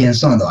သူကအရင်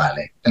စွန့်သွား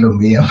လဲအဲ့လို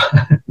မေးရမှာ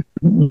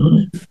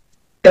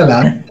ဟုတ်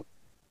လား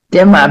တ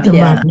င်ပါ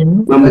ဗျာ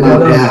မှန်ပါ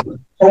ဗျာ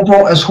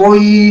ဖောအ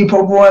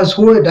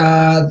ဆိုးဒါ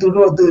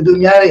သူ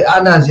များတွေအာ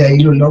နာစရာ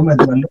ကြီးလို့လုံးမဲ့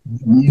သူကလုံး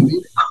မြင်ပြီ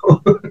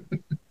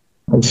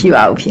ရှိ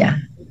ပါဘူးဗျာ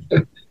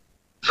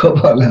ဟုတ်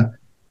ပါလား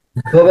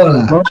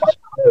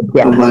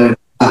ဗျာ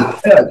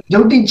ရု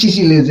ပ်တိ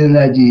ချီလေးစဉ်း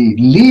စားကြည့်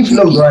leave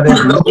လောက်သွားတဲ့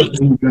လို့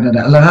ပြော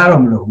တာအလကား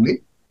တော့မလုပ်ဘူးလေ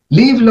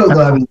leave လောက်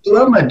သွားပြီသူက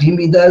မှဒီ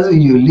မိသားစု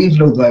ယူ leave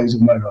လောက်သွားပြီ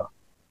ဆိုမှတော့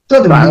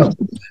သူ့တမန်ဟုတ်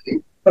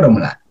တယ်မ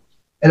လား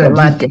အဲ့တော့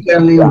ဒီကံ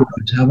လေး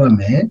ကိုထားပါ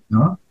မယ်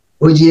နော်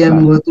OGM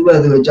ကိုသူ့ဘာ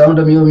သူအကြောင်းတ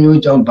စ်မျိုး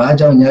အကြောင်းဘာ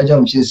ကြောင့်ညာကြော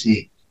င့်ဖြစ်စေ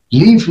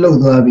leave လောက်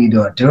သွားပြီး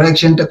တော့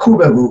direction တစ်ခု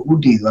ဘက်ကိုဥ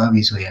တည်သွား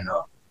ပြီဆိုရင်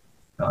တော့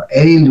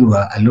အဲ့ဒီလူ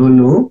ဟာအလို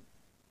လို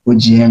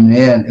OGM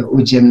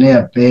နဲ့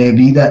ပယ်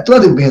ပြီးသားသူ့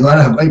သူပယ်သွား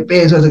တာပ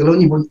ယ်ဆိုစကလုံး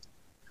ကြီးဘုန်း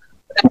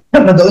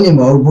ကြီးမတော့ညမ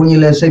ဟုတ်ဘုန်း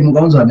ကြီးလည်းစိတ်မ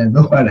ကောင်းစွာနဲ့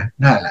တော့ပါလား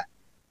နားလား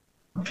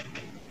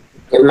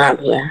ဒီမှာ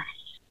ဗျာ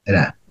အဲ့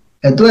ဒါ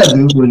အဲ့တော့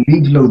သူကို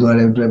leave လုပ်သွား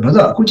တဲ့အတွက်ဘာ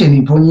လို့အခုချိန်ဒီ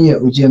ဘုန်းကြီးရဲ့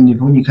OGM ဒီ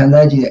ဘုန်းကြီးခံ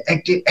စားကြည့်တဲ့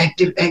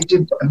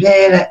active အမြဲ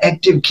တမ်း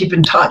active keep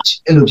in touch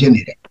အဲ့လိုဖြစ်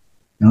နေတယ်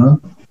နော်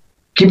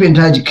keep in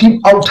touch keep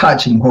out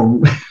touch မဟုတ်ဘူး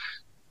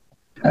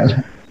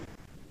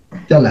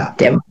ဟုတ်လား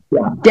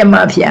တင်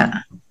ပါဗျာ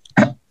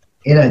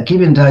အဲ့ဒါ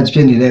keep in touch ဖြ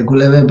စ်နေတယ်ကို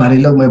လည်းပဲဘာတွေ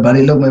လုပ်မယ်အ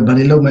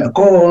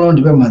ကုန်လုံး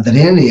ဒီဘက်မှာသတ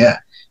င်းတွေက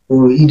ဟို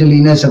အီတလီ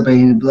နဲ့စပိ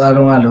န်သွား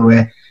တော့လို့ပဲ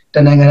တ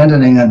နိုင်ငံနဲ့တ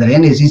နိုင်ငံသတ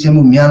င်းတွေစီးဆင်း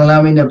မှုများလာ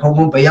မင်းနဲ့ဖုံ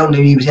ပဲရောက်နေ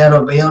ပြီဖျား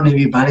တော့ပဲရောက်နေ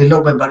ပြီဘာတွေလု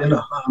ပ်ပဲဘာတွေလု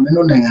ပ်ဟာမင်း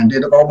တို့နိုင်ငံတ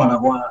ည်းတော့ပါ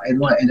လားကွာအဲ့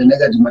တော့အင်တာနက်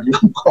ကဒီမှာဒီ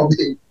လိုကောင်း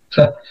သေး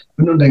မ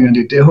င်းတို့နိုင်ငံတ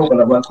ည်းတဲဟုတ်ပါ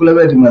လားကွာကိုလည်း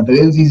ပဲဒီမှာသတ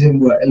င်းစီးဆင်း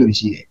မှုကအဲ့လို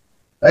ရှိတယ်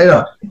အဲ့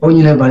တော့ဘုန်း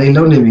ကြီးလည်းဘာတွေ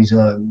လုပ်နေပြီဆို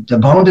တော့တ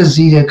ပေါင်းတစ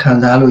ည်းတဲ့ခံ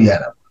စားလို့ရ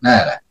တာပေါ့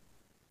နားလား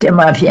တင်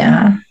ပါဗျာ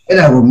အဲ့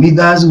ဒါကိုမိ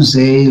သားစု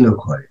စိတ်လို့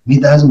ခေါ်တယ်မိ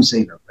သားစုစိ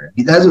တ်လို့ခေါ်တယ်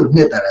မိသားစု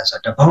နှစ်တာလားဆို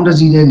တော့တပေါင်းတ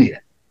စည်းတဲ့နေတာ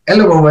အဲ့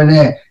လိုပုံပဲ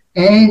နဲ့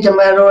ကျွ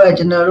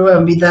န်တော်တို့က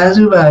မိသား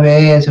စုပါပဲ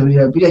ဆိုပြီး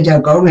တော့ပြီးတော့ကြာ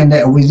ကောင်း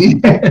တဲ့အဝီစီး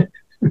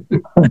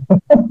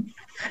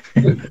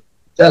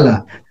ကျလာ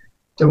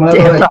ကျွန်တော်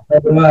တို့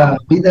က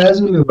မိသား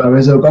စုလို့ပါပဲ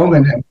ဆိုကောင်း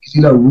တဲ့အဝီ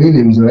စီးတော့ဝေး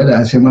နေပြီဆိုအဲ့ဒါ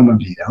အဆင်မ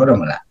ပြေတာဟုတ်တယ်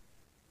မလား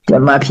တ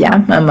င်ပါဗျာ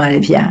မှန်ပါတ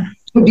ယ်ဗျာ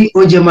ဒီ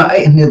OGM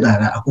အဲ့အနှစ်တာ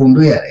ကအကုန်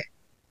တွေ့ရတယ်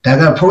ဒါ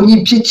ကဘုန်း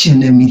ကြီးဖြစ်ချင်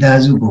တဲ့မိသား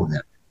စုပုံစံ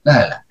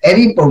လားအဲ့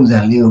ဒီပုံစံ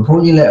လေးကိုဘု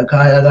န်းကြီးလည်းအခါ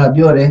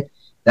ပြောတယ်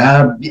ဒါ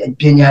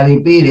ပညာတွေ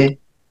ပေးတယ်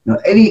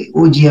နော်အဲ့ဒီ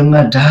OGM က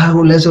ဒါ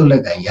ကိုလက်စုပ်လ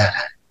က်ကရ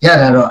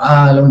တာတော့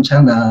အားလုံးချ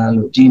မ်းသာ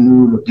လို့ကြည်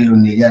နူးလို့ဒီလို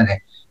နေရတယ်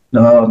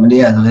တော့မ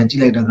လေးရဆိုလဲကြ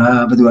ည့်လိုက်တော့ကဘ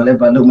ယ်သူကလဲ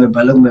ဘာလုပ်မယ်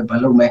ဒါလ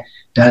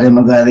ည်းမ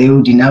ကသေး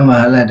ဘူးဒီနားမှာ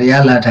လာတ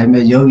ရားလာထိုင်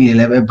မဲ့ယောဂီတွေ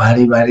လည်းပဲဘာ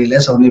တွေလ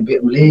က်ဆောင်နေပြီ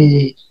မလေး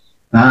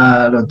ငါ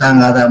တော့တန်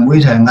ခါသာ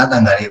မွေးထိုင်ငါတ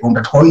န်ခါတွေအကုန်တ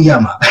ထောကြီးရ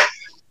မှာ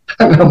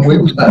ပဲငါမွေး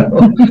ဘူးလား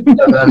တော့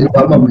ဒါလည်း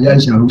ဘာမှမရ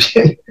ချင်ဘူးဖြ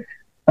စ်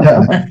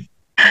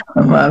မှ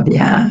န်ပါ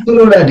ဗျာသူ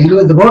တို့လည်းဒီ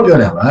လိုသဘောပြော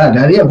တာပါ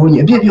ဒါတွေကဘုန်း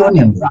ကြီးအပြစ်ပြော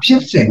နေမှာဖြ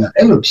စ်စင်က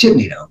အဲ့လိုဖြစ်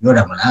နေတာကိုပြော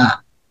တာမလား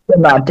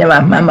တင်ပါ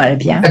မှန်ပါတယ်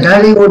ဗျာဒါ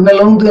တွေကိုနှ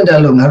လုံးသွင်းတယ်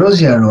လို့ငါတို့ဆ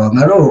ရာတော်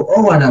ငါတို့ဩ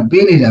ဝါဒ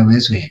ပေးနေတာပဲ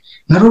ဆိုရင်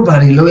ငါတို့ဘာ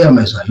တွေလုပ်ရမ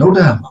လဲဆိုတာလုပ်တ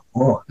တ်မှာ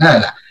ပေါ့နား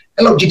လား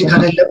အဲ့လိုကြည့်တခါ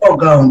တည်းလက်ပေါက်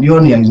ကောင်းပြော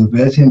နေရင်ဆိုဘ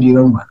ယ်အဆင်ပြေ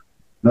တော့မှာ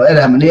နော်အဲ့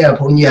ဒါမနေ့က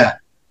ဘုန်းကြီး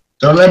က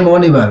တော်လည်းမော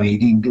နေပါပြီ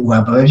ဒီဟိုဘာ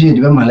ပဲဖြစ်ဒီ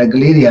ဘက်မှာလည်းက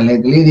လေးတွေကလ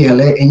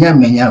ည်းအညံ့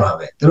မညပါ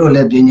ပဲသူတို့လ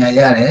ည်းပညာရ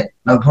တယ်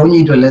နောက်ဘုန်း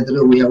ကြီးတွေလည်းသူ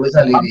တို့ဝေယဝိသ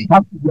လေးတွေ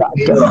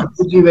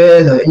သူကြီးပဲ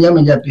ဆိုအညံ့မ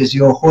ညပစ္စ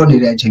ည်းဟောနေ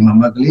တဲ့အချိန်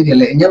မှာကလေးတွေ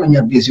လည်းအညံ့မည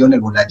ပစ္စည်း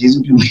နဲ့ကိုလာကျေး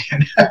ဇူးပြုနေတယ်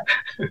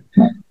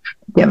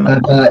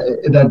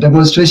ဒါ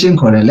demonstration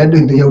ခေါ်တယ်လက်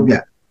တွေ့တရုပ်ပြ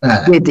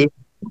ဟုတ်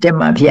တင်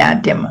ပါဗျာ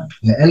တင်ပါ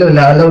အဲ့လို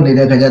လာလုပ်နေ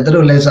တဲ့ခါကျသူ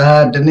တို့လည်း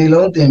စားတနေ့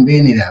လုံးသင်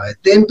ပေးနေတာပဲ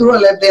သင်သူက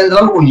လည်းသင်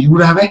တော့ကိုယူ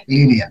တာပဲက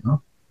လေးတွေကနော်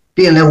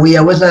ပြင်လဲဝေယ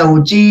ဝိသကို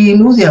ကြည်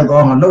နူးစရာကော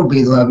င်းအောင်လုပ်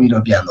ပေးသွားပြီး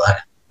တော့ပြန်သွားတ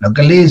ယ်နော်က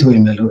လေးဆိုရ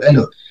င်လည်းလို့အဲ့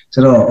လို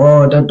ဆိုတော့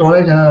တော်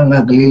လိုက်တာငါ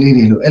ကလေးလေး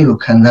တွေလို့အဲ့လို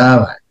ခံစား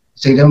ပါ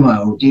စိတ်ထဲမှာ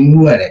ဟိုကြည်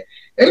နူးရတယ်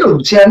အဲ့လို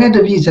ဆရာနဲ့တ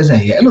ပည့်ဆက်ဆ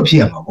က်ရအဲ့လိုဖြစ်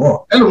ရမှာပေါ့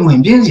အဲ့လိုဝင်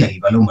ပြင်းစရာ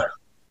ကြီးဘာလို့မလုပ်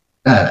ဟု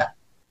တ်လား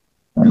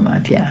မှန်ပါ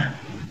ဗျာ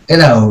အဲ့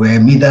ဒါကိုပဲ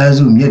မိသား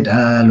စုမြတ်တာ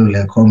လို့လ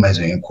ည်းခေါ်မယ်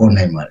ဆိုရင်ခေါ်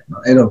နိုင်ပါတယ်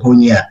နော်အဲ့တော့ဘုန်း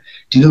ကြီး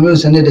ကဒီလိုမျိုး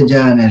စနစ်တကျ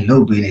နဲ့လု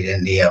ပ်ပေးနေတဲ့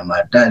နေရာမှာ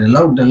ဒီ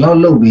လောက်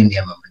လုပ်ပေးနေ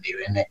မှာမနေ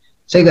ပဲနဲ့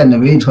စိတ်ကန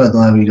ဘေးထွက်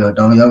သွားပြီးတော့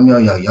တောင်ရောက်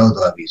ရောက်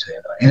သွားပြီဆိုရ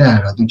င်တော့အဲ့ဒါ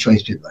တော့သူ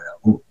choice ဖြစ်သွားတာ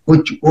ကို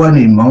က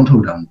နေမောင်းထု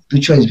တ်တာသူ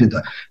choice ဖြစ်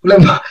သွားခုလ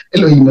ည်းအဲ့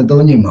လိုကြီးမ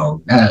သုံးချင်ပါဘူး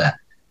ဟုတ်လား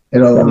အဲ့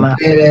တော့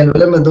တယ်လို့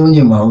လည်းမသုံးချ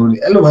င်ပါဘူး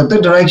အဲ့လိုပဲ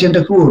direction တ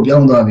စ်ခုကိုပြော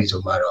င်းသွားပြီ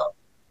ဆိုမှတော့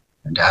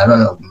ဒါ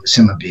တော့အဆ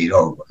င်မပြေ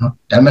တော့ဘူးပေါ့နော်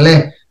ဒါမှလ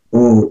ည်း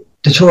ဟို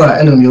တချို့က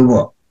အဲ့လိုမျိုး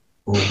ပေါ့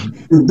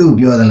ဟိုသူ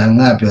ပြောသလား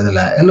ငါပြောသ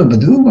လားအဲ့လိုဘယ်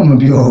သူမှမ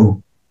ပြောဘူး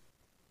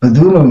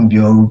ဘယ်သူမှမ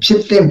ပြော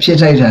ဘူးဖြစ်တဲ့ဖြစ်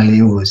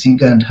ထိုက်တာလေး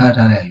ကိုစီကံထား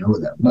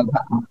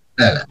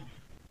တယ်လို့သာမှတ်ပါဟုတ်လား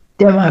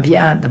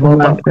တင်ပါဗျာသဘော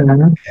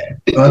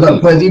ပေါက်ပါ တော့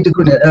ဖွဲ့စည်း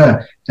တစ်ခုနဲ့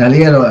ဒါ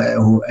လေးကတော့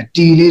ဟိုအ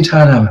တီ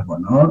လေးထားတာပဲပေါ့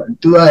နော်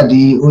။ तू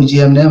ကဒီ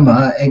OGM ထဲမှာ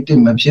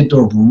active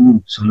မဖြစ်တော့ဘူး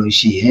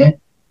ဆိုလို့ရှိရင်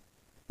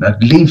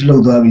leave လု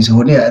ပ်သွားပြီဆို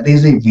တော့အသေး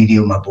စိတ်ဗီဒီ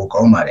ယိုမှာပို့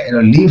ကောင်းပါတယ်။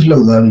အဲ့တော့ leave လု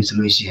ပ်သွားပြီဆို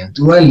လို့ရှိရင်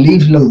तू က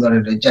leave လုပ်သွား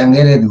တဲ့ကြံ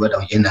ခဲ့တဲ့သူ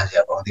ကတော့ရင်နာ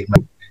စရာကောင်းသေးမှာ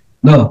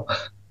။ No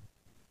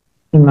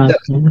ဒီမှာ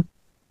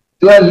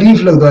तू က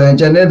leave လုပ်သွား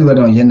ရင်ကြံတဲ့သူက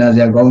တော့ရင်နာစ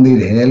ရာကောင်း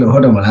သေးတယ်လို့ဟု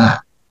တ်တယ်မလား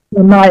မှ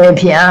န်ပါ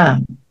ရဲ့ဗျာ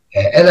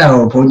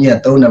အဲ့ဒါကိုဘု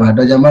န်းကြီးကသုံးတာပါ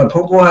တော့ကျွန်မဖု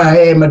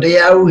န်းပွားဟဲ့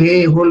မတရားဘူး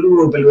ဟေးဟိုလူ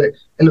ကိုဘယ်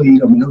လိုအဲ့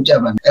လိုကြီးတော့မလုပ်ကြ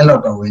ပါနဲ့အဲ့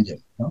လောက်တော့ဝင်ကြ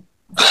နော်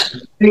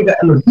ဒီ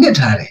ကအဲ့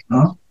လိုနှစ်ထား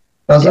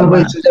တယ်နော်တော့ဆို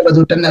ဘယ်ဆိုကြပါ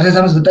စို့တဏ္ဍာထဲဆ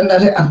မ်းဆို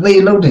တဏ္ဍာထဲအ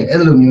သေးလုပ်တယ်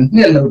အဲ့လို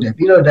မျိုးနှစ်လုပ်တယ်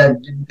ပြီးတော့ဒါ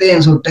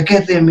တင်ဆိုတက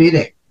ယ်တင်မေး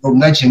တယ်ဟို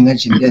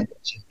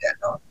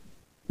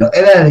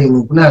ငတ်ချင်ပြက်ချင်ပြက်နော်တော့အဲ့ဒါ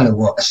တွေကိုခုနလို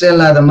ပေါ့အစင်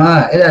လာ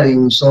သမားအဲ့ဒါတွေ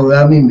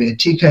ကိုစော်ကားမိ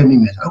မယ်ထိခိုက်မိ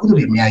မယ်အခုတို့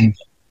တွေအများ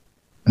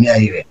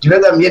ကြီးပဲဒီ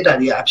ဘက်က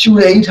မြေတာတွေကအ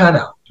ဖြူတယ်ကြီး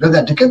ထားတာဒီဘက်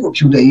ကတကယ်ကို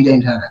ဖြူတယ်ကြီး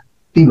တိုင်း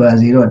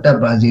ထားတာတိပါစီတော့တက်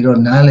ပါစီတော့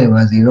နားလည်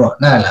ပါစီတော့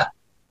နားလား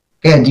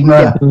ကဲဒီ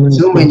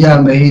မှာစုံ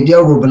မကြမယ်ဟိတယော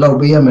က်ကိုဘယ်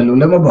လောက်ပေးရမယ်လို့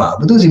လည်း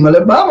မပါဘူးသူစီမလ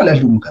ည်းပါမလဲ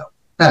လှူမကောင်း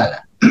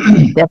နားလား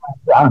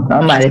တက်ပါဗျာမှ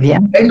န်ပါတယ်ဗျာ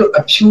အဲ့လို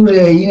အဖြူ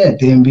တယ်ကြီးနဲ့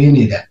တင်ပေးနေ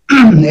တာ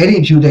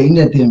အဲ့ဒီအဖြူတယ်ကြီး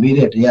နဲ့တင်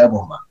ပေးတဲ့တရား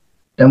ပေါ်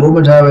မှာတမိုး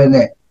မထားပဲ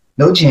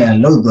နဲ့လှုပ်ချင်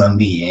ရလှုပ်သွား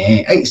ပြီး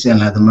ရင်အဲ့အစင်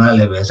လာသမား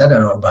လည်းပဲစတ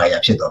တော်အပါရ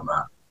ဖြစ်သွား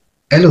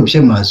မှာအဲ့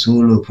လိုဖြစ်မှာ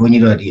ဆိုလို့ဘုန်းကြီး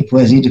တို့ဒီ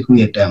အဖွဲ့အစည်း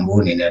တစ်ခုရဲ့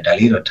တန်ဖိုးအနေ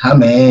နဲ့ဒါလေးတော့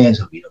ထားမယ်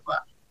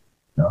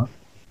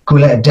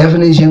ဆိုပြီးတော့ပါနော်ခုလည်း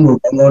definition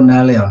ကိုကောင်းကော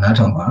င်းနားလည်အောင်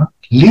နားထောင်ပါ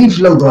leave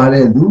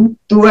လောက်သွားတဲ့သူ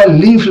तू က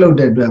leave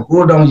လောက်တဲ့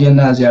အတွက်ကိုတောင်ရင်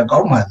နာစရာကော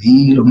င်းပါသ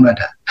ည်လို့မှတ်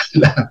တာ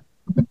လား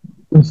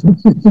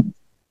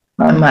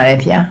မှန်ပါ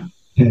တယ်ဗျာ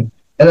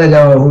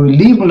အဲ့ဒါကြောင့်ဟို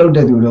leave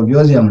လောက်တဲ့သူတော့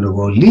ပြောစရာမ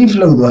လိုဘူး leave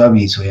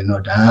လောက်သွားပြီဆိုရင်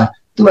တော့ဒါ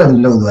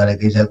သူ့ဘာသူလောက်သွား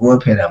တဲ့ကိစ္စ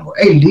ကိုယ်ဖယ်တာ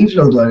မဟုတ်အဲ့ leave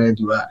လောက်သွားတဲ့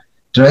သူက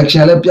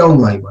direction လည်းပြော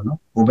င်းသွားပြီပေါ့နော်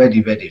ဟိုဘက်ဒီ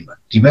ဘက်တွေ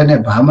မှာဒီဘက်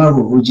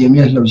နဲ့ဘာမှကို OGM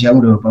ရဲ့လှုပ်ရှား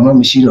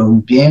မှုတော့ဘာမှမ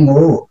ရှိတော့ဘူးပြင်းကို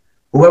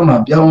ဟိုဘက်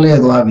မှာပြောင်းလဲ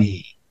သွား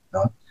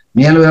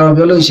ပြီနော်မြင်လို့ရ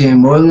အောင်ပြောလို့ရှိ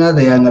ရင်မောငါ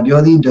တရားငါပြော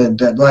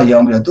သည်တော့ရော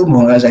င်းပြီးတော့သူ့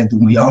မောငါဆိုင်သူ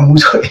မရော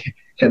င်းဘူးဆိုရင်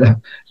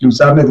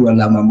အဲ့ဒါလူစားမဲ့သူက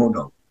လာမှာမဟုတ်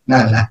တော့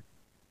နားလား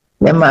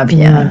မှန်ပါ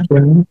ဗျာ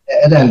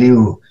အဲ့ဒါလေး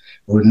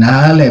ကိုဟို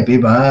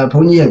နားလဲပေးပါဘု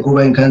န်းကြီးရဲ့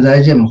ကိုယ်ပိုင်ခံ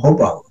စားချက်မဟုတ်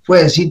ပါဘူးအ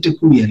ဖွဲ့အစည်းတစ်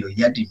ခု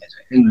ရဲ့လို့ရပ်တည်မယ်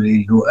ဆိုရင်အဲ့လို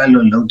လေးလို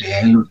အဲ့လိုလုပ်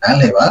တယ်လို့နား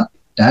လဲပါ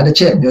ဒါ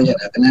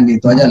တစ်ချက်ပြောချင်တာကလည်းနေ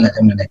သွားကြလက်တ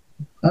ယ်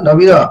နဲ့နော်နောက်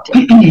ပြီးတော့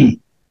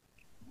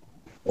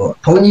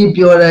ဟိုဘုန်းကြီး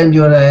ပြောတိုင်း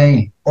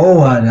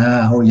ဩဝါဒ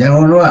ဟိုရန်ကု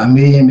န်တော့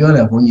အမေရင်ပြော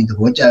တာဘုန်းကြီးသ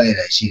ဘောကျခဲ့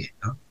တာရှိတယ်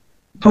နော်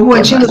ဘု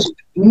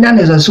န်းကြီးချစ်လို့နား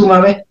နေဆိုဆူမှာ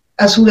ပဲ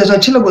အဆူတယ်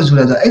ဆိုချစ်လို့ကိုဆူ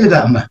တယ်ဆို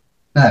အဲ့ဒါက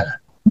အမှန်နား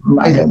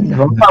လားအဲ့ဒါ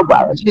ဘောပေါက်ပါ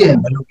ချစ်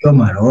ရင်ဘယ်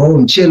လိုပြောမှာတော့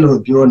ချစ်လို့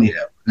ပြောနေ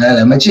တာ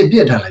နားလား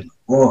မချစ်ပြစ်ထားလိုက်မှာ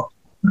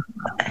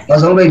ဟောနောက်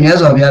ဆုံးပိတ်မြတ်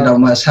စွာဘုရားတော်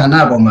မှာဆန္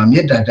ဒပေါ်မှာမေ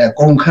တ္တာ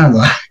တက်ကုန်ခ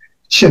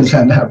န့်သွားရှင်း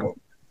ဆန္ဒပေါ်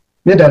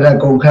မေတ္တာ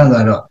တက်ကုန်ခ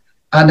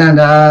န့်သွားတော့အာနန္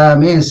ဒာ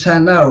မင်း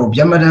ဆန္ဒ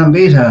ကိုဗျမဒံ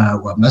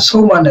ပေးတာကွာ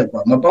မဆုံးမနဲ့ကွာ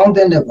မပေါ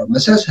င်းတဲ့နဲ့ကွာ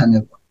မဆက်ဆံ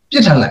နဲ့ကွာပြ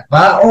စ်ထားလိုက်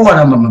ဘာ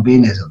ဩဝါဒမှမပေး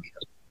နဲ့ဆိုပြီး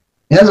တော့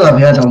မြတ်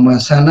စွာဘုရားတော်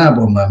မှာဆန္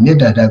ဒပေါ်မှာမေတ္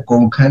တာ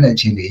တက်ကုန်ခန့်တဲ့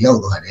ခြင်းတွေ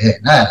ရောက်သွားတယ်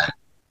နားလား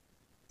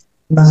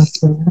ပါ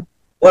ဆရာ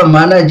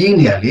ဟောမာနကြီး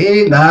နေ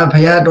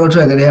ရလေငါဘုရားတော်ထွ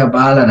က်ကလေး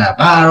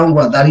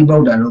ကပါလာတာဘာတော့ကွာတာရိပု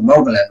တ္တရာတို့မော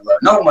က္ကလန်တို့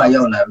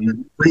နောက်မှရောက်လာပြီး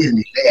ပြ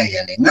ည့်နေလက်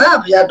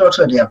ရနေငါဘုရားတော်ထွ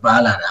က်ကလေး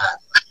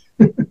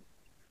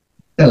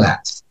ကပါလာတာဟုတ်လား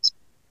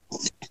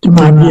ဒီ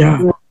မှာဗျာ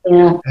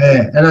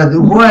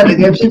အဲ့တော့သူဘုရား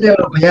တကယ်ဖြစ်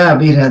တယ်လို့ဘုရား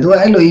ပေးတာသူက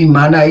အဲ့လိုကြီး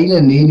မာ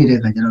နကြီးနဲ့နေနေ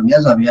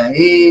တဲ့ခါကျတော့မြတ်စွာဘု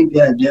ရားအေးပြ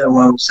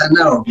ဟိုဆန္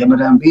ဒကိုဗျ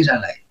မဒံပေး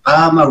ထားလိုက်ဘာ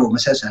မှကိုမ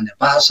ဆက်ဆံနဲ့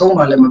ဘာ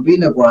အဆုံးမှလည်းမ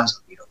ပေးနဲ့ကွာဆို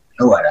ပြီးတော့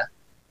လောက်ရတာ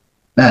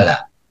ဟုတ်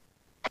လား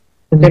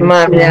ဒီ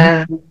မှာဗျာ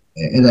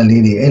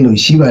အဲ့ဒါလေးတွေအဲ့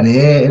လိုရှိပါ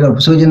တယ်အဲ့တော့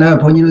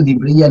ဆိုချင်တာဘုန်းကြီးတို့ဒီ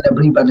ပရိယတ်နဲ့ပ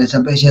ရိပတ်နဲ့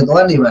special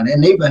သွားနေပါ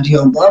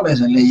တယ်နိဗ္ဗာန်ထီအောင်သွား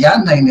မယ်ဆိုရင်လည်းရ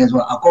နိုင်တယ်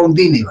ဆိုတာအကုန်သိ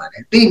နေပါ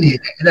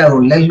တယ်သိနေတယ်အဲ့ဒါကို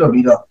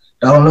လက်လွတ်ပြီးတော့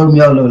download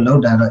မြောက်လို့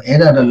လောက်တာတော့အဲ့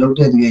ဒါတော့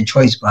လောက်တဲ့သူရဲ့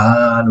choice ပါ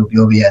လို့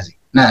ပြောပြ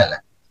ရစီနား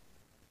လား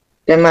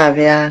ဒီ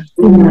မှာဗျာ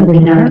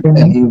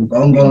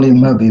အဲ့ဒီကောင်းကောင်းလေး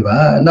မှတ်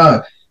ပေးပါနောက်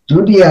ဒု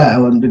တိ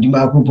ယဟိုဒီ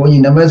မှာအခုဘု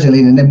န်းကြီးနံပါတ်7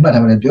လေးနဲ့မှတ်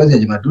ထားပါတယ်ပြောစီ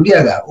ချင်မှာဒုတိယ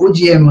က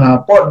OGM မှာ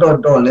pot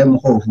dot လည်း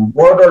မဟုတ်ဘူး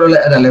pot dot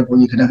လည်းအဲ့ဒါလည်းဘုန်း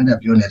ကြီးခဏခဏ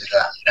ပြောနေ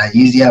စကားဒါ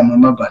ရေးစရာ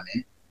မမှတ်ပါနဲ့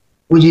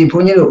OGM ဘု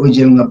န်းကြီးတို့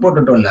OGM က pot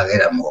dot လာ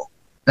ခဲ့တာမဟုတ်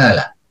ဟုတ်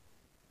လား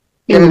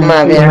ဒီ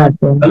မှာဗျာ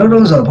ဘယ်လို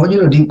လုပ်ဆိုဘုန်းကြီး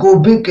တို့ဒီ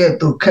ကိုဗစ်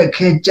ကဲ့သို့ခက်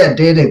ခဲကြက်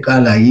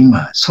တဲ့ကာလကြီး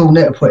မှာဆုံ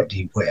တဲ့အဖွဲ့ဒီ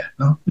အဖွဲ့อ่ะ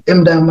เนาะ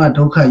အင်တန်မှ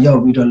ဒုက္ခရောက်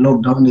ပြီးတော့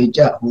lockdown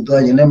တွေကြဟို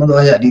သွားရင်လည်းမ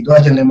သွား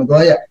ရဒီသွားခြင်းလည်း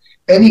မသွားရ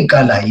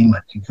အဲ့ဒီကာလကြီး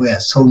မှာဒီအဖွဲ့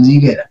ကဆုံ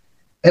စည်း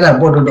ခဲ့တာအဲ့ဒါ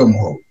pot dot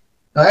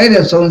မဟုတ်အဲ့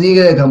ဒါစုံစ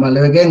ည်းခဲ့တဲ့အခါမှာလ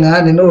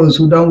ည်းကဲငါနင်တို့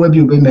ဆူတောင်းဝဲ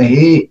ပြုတ်ပေး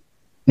မယ်ဟေ့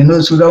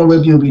နင်တို့ဆူတော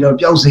င်းဝဲပြုတ်ပြီးတော့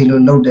ပျောက်စိ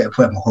လို့လုပ်တဲ့အ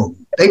ဖွဲ့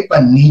မဟုတ်ဘူးတိတ်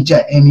ပတ်နီးကြ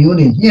အမျိုး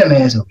နေညှက်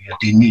မယ်ဆိုပြီးတော့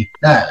ဒီနည်း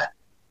နားလား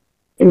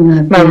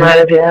မှန်ပါ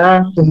တယ်ဗျာ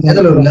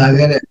အဲ့ဒါလိုလာ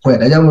ခဲ့တဲ့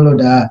အဖွဲ့ဒါကြောင့်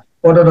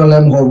မလို့ဒါပေါ်တော်လ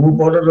ည်းမဟုတ်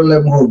ဘူးပေါ်တော်လ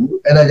ည်းမဟုတ်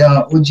ဘူးအဲ့ဒါကြောင့်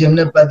OGM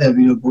နဲ့ပတ်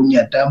သက်ပြီးတော့ဘုန်း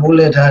ကြီး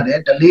တန်ဖိုးလဲထား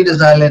တယ်တလေးတ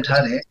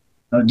စားလဲထား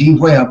တယ်ဒီအ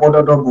ဖွဲ့ဟာပေါ်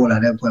တော်ပေါ်လာ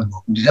တဲ့အဖွဲ့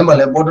မဟုတ်ဘူးဒီထဲ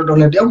မှာလ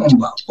ည်းပေါ်တော်လည်းတယောက်မှမ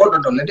ပါပေါ်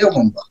တော်လည်းတယောက်မှ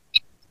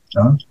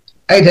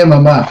မပါနော်အဲ့ထဲ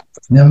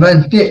မှာမှနံပါတ်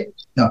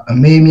1နော်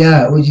အမေများ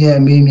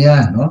OGM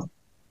အမေများနော်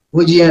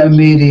OGM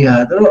အမေတွေဟာ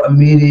သူတို့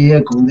အမေတွေ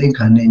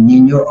ရဲ့ဂုဏ်သိက္ခာနဲ့ညီ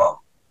ညွတ်အောင်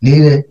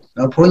needed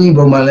a pony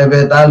boma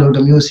level, Talo, the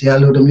Musia,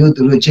 the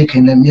Mutu,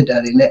 chicken, and meat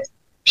in it.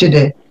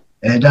 Shit,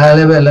 a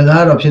level, a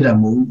lot of shit,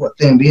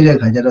 then be the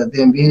Kajara,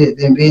 then be it,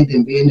 then be it,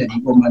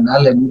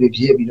 Bomanala, movie,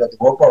 the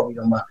Bopa,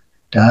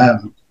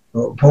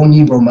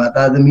 pony boma,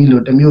 the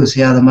Milo, the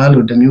Musia, the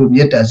Malu, the Mu,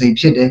 yet as a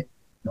shit,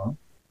 no.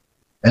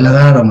 A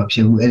lot of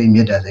you, any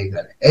meat as a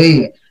gun.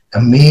 A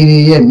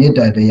mere meat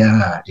at the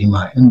yard, in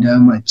my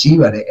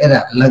chiva, the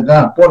era,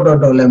 Laga, Porto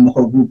Dolem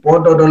Hobu,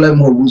 Porto Dolem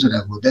Hobus,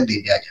 that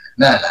the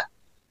Nala.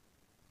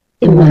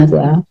 A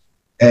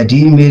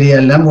team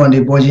media lamb on the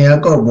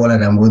Bojaco,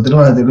 Boladam, would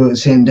draw the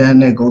send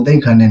down a gold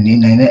they can and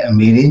in a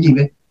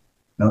mere.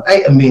 No,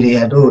 I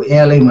media do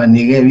airlima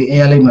negavi,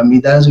 airlima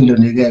midazu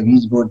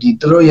negavis, but the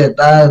Troya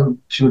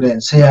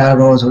should say a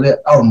rose or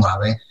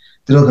Almave.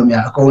 Through me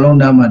a colon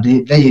number,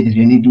 they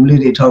didn't do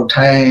it talk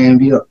time.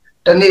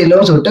 Tani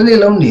also Tani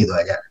lonely.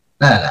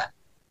 Nala.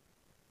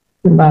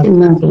 I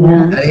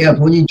have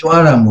Pony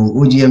Chuaramu,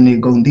 UGM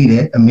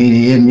Gondide, a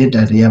medium yet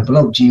at the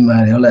block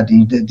Gma,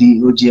 the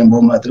UGM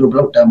Boma through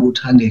block Tamu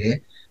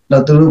Tandide,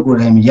 not through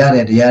Gurem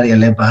Yara, the area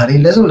Lebari,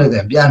 less like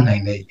a Biana,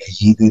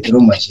 he did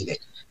through my city.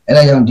 And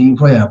I am deep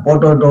for a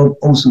porto dog,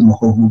 Osumo,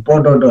 who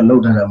porto dog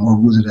loaded a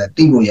mogus at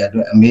Tigoya,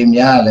 and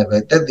Mimia,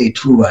 that they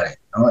true are.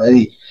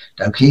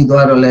 The key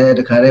door let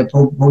the carrot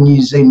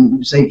pony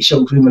say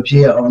show cream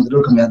appear on the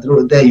document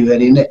through there you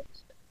had in it.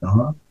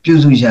 No,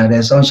 Puzu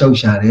share, some show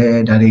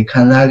share, that he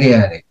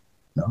canagare.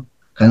 No,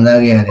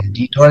 canagare.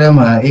 The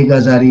Torema,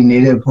 Egazari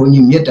needed pony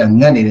yet and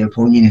nanny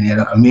pony in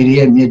a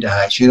medium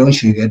yet. She don't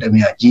get a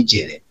mere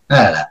gigi.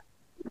 Ala.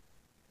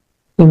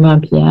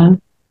 Edelo,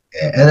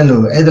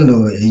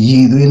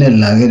 ye doing a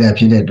lagged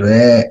appeared to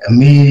a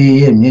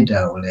medium yet.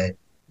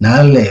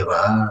 Now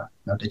labor,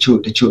 not the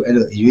truth,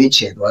 you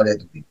each what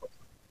to people.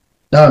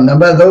 Now,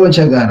 number those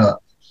check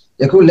out.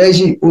 The cool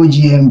lazy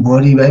OGM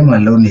body by my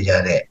lonely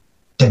jade.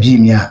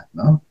 Tabimia,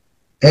 no?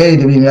 Hey,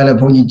 the Bimia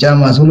Pony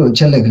Jama Sulu,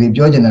 Chelagri,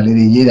 Georgian,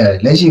 Lady,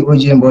 lazy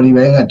OGM body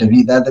by a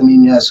Tabi, that the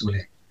Mimia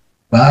Sule.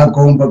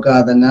 Bacom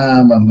Paca, the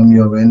Nama,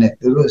 Mamio,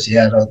 the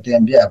Russia, or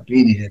Tempia,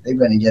 Pini, the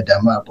Vanilla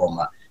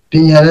Poma,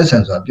 Pina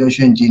lessons of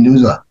Joshua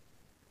Ginuza.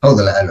 How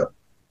the Lalo?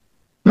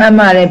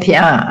 Mamma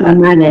Repia,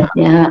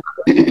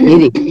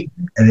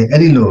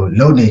 Edilo,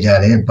 loaded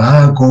Jare,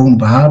 Bacom,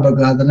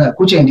 Bahabaga,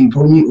 Kuchendi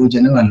Pony,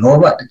 Ujana,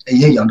 Lova, a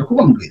young to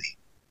come with it.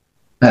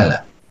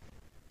 Nala.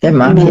 The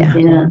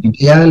Mafia.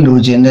 Young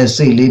Lujan,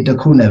 say later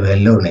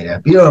Kunavel Lonega,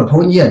 Pure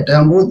Pony at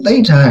Tambo,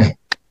 they tie.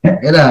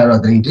 Era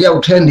Rodri, the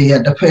out 10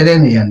 at the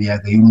Pereni and the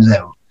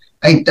Agimzel.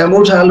 I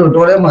Tamotalo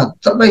Dorema,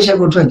 Tabasha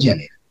would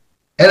tragedy.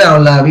 Era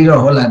la Viro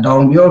Hola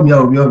down your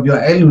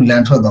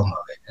Elulan for the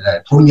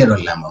Move, Punya or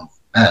Lamam.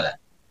 Ala.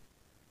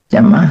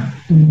 Jama.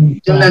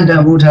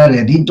 Jolanda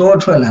Butare, the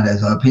daughter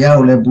ladders or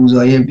Piaule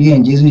Buzo,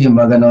 and Jesus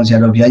Magano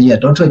Shadow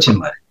Doctor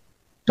Chimar.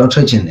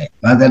 Doctor Chine,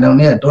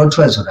 Maganonia,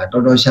 Doctor Soda,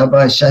 Dodo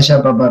Shaba,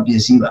 Shasha Baba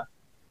Piesiva.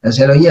 I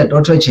said, oh, yeah,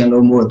 Doctor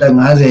Chelo more than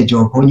Maze,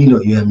 Joe Ponilo,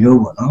 you have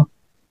Yogo, no?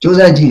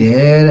 Josaji,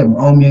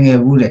 Oming a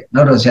wood,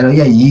 not a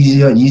Saroya,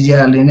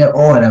 easier, linear,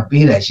 or a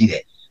pira she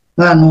did.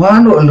 Nan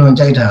one alone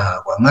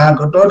Jaita,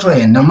 Marco Doctor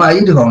and Nama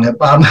Idon, a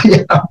palm.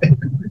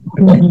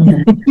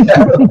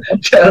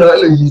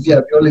 Shall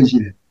easier, purely she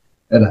did.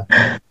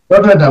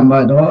 Doctor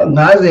Damado,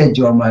 Naze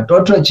Joma,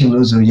 Doctor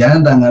Chiluso,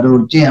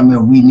 Yandangaro, Jam,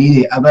 we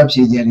need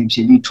Abapsi, and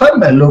she tried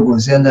my logo,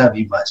 Zenda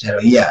Viva,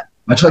 Saroya,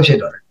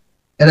 Matrochedor.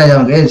 And I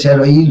don't get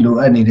Saroilu,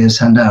 I need a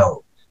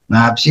sandao.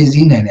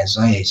 Napsizin and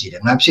so she,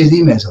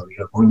 Napsizim of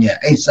your Punya,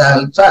 a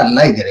sal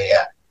like the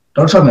air.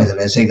 Doctor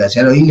Mesega,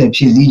 Saroil,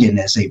 Pizin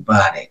and say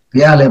party,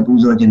 Piale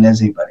Buzo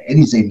Genesi, but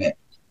anything,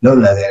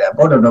 Lola, there,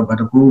 Border of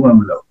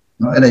Patakum low.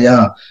 No, and a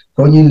young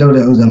Pony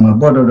loaded Uzama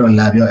Border of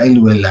Labio,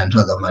 Elwell and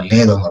Toga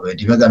Maledo of a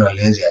Divagaro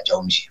Lazy at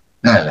Jomshi.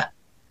 Nala.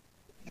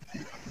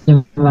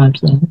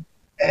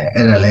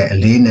 Era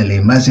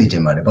Lena message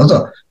in my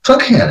deposit.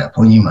 Truck here,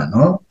 Ponyman,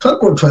 no?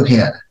 Truck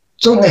here.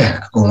 So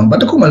there, go,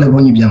 but the Kumala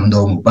Pony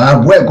Jamdo,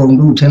 Bob, where go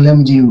do tell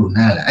them you,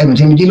 Nala. I will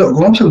tell you,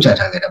 go on, but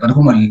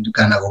Kumal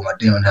Kanago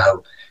Matin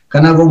how.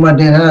 Kanago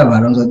Matin,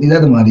 Barons of the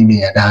other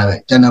Maribia,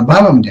 Jana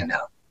Babam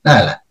Denau.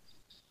 Nala.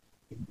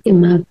 Any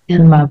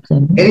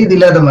the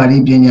letter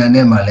Maribia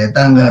Nema,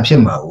 Letanga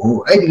Pima,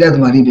 I let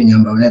Maribia,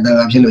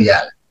 Letanga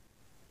Piloyal.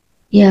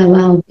 Yeah,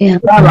 wow, yeah.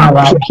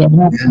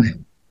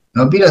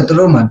 No, Peter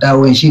Troma,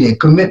 when she a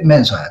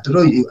commitment, so I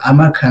throw you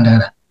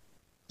Amakana.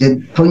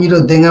 The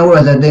Ponito Denga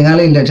was a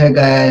Dengali letter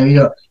guy,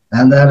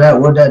 and that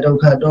what I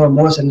don't cut door,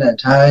 most in the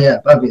tire,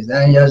 puppies,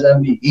 and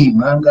Yazami,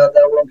 manga,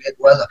 that won't get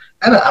was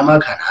an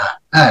Amakana.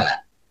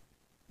 Ala.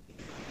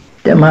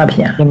 The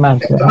Mafia.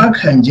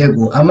 Amakan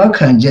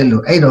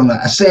Jello, I don't know,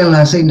 a sail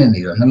and saying no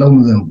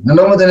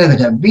longer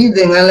than a be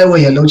the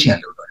Alawa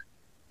Lucian.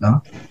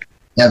 No?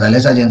 Yeah, the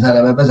less agents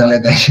are a person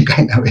like I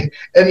kind of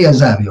every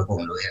Azavio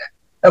Ponduera.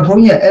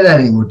 Upon your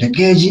elderly would take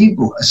a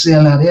jigo, a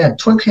sail and they are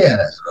 12 hair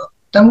as well.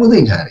 Tamu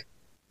they carry.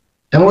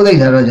 Tamu they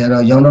are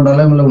a young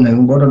Dolemlone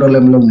and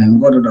Bodolemlone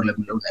and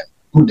Bodolemlone.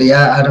 Put the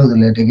air out of the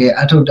letter,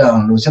 out of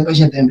down, no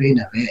separation and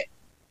rain away.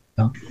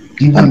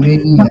 Give them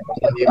rain.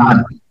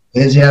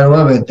 ဆရာတော်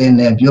ကပဲတင်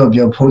တယ်ပြော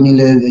ဘုန်းကြီး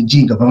လည်းကြ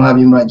ည့်ကဗမာ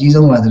ပြည်မှာအကြီး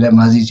ဆုံးပါဆိုတဲ့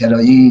မာစီဆရာ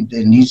တော်ကြီး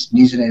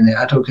နီးစနေနဲ့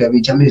အထုတ်ခဲ့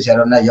ပြီးချမ်းမြေဆရာ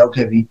တော်နဲ့ရောက်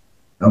ခဲ့ပြီး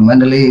မန္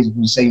တလေး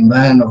စိန်ပ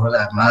န်းတော့ဟုတ်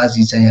လားမာ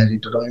စီဆရာ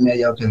ကြီးတော်တော်များများ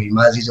ရောက်ခဲ့ပြီး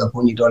မာစီဆိုဘု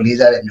န်းကြီးတော်လေး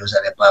စားတဲ့မျိုး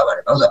စားလည်းပါပါတ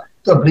ယ်ဟုတ်ဆို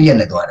သူကပြည့်ရက်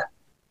နဲ့သွားတာ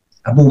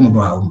အဖို့မ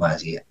ပါဘူးမာ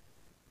စီက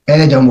အဲ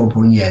ဒါကြောင့်မို့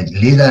ဘုန်းကြီးက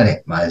လေးစားတဲ့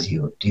မာစီ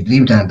ကိုဒီသတိ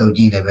ပဋ္ဌာန်တုတ်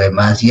ကြီးလည်းပဲ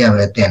မာစီက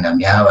ပဲတင်တာ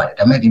များပါတယ်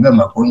ဒါပေမဲ့ဒီဘက်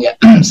မှာဘုန်းကြီး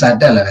ကစာ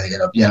တက်လာတဲ့ကြ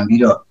တော့ပြန်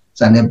ပြီးတော့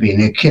စာနဲ့ပေ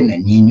နဲ့ခစ်နဲ့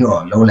ညီညွတ်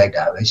အောင်လုပ်လိုက်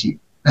တာပဲရှိ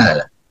ဟုတ်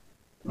လား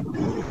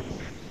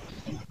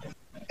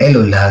အဲ့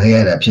လိုလာခဲ့ရ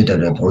တာဖြစ်တဲ့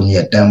ဘုန်း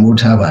ကြီးကတန်ဖိုး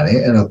ထားပါတယ်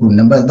အဲ့တော့ခု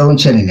နံပါတ်3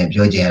ချက်အနေနဲ့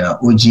ပြောချင်ရတော့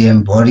OGM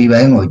body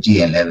ဘိုင်းကိုကြည့်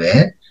ရင်လည်းပဲ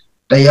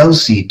တယောက်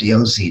စီတို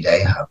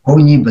င်းဟာဘု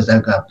န်းကြီးပါဇ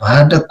က်ကဘာ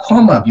တခွ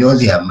န်းမှပြော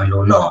စရာမ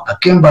လိုတော့အ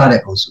ကင်းပါ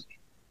တဲ့အုပ်စု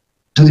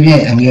သူတပြ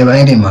ည့်အငယ်ပို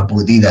င်းတွေမှာပူ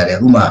တည်တာတယ်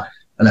ဥမာ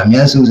ဟလာမြ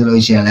တ်စုဆို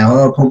လို့ရှိရင်လည်း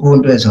ဟောဖုန်း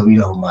အတွက်ဆိုပြီး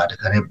တော့ဟိုမှာတ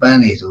ခါတည်းပန်း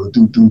နေဆို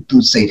သူ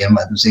စိတ်ထဲ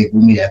မှာသူစိတ်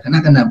ကူးမိတယ်ခ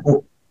ဏပို့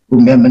ဟို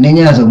မင်းည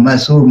ဆိုမ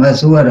ဆိုး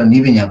ကတော့နိ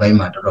ဗ္ဗာန်ပိုင်း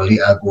မှာတော်တော်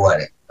လေးအားကိုးရ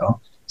တယ်နော်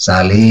ဇာ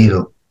လေး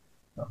တို့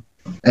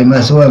အဲ့မှာ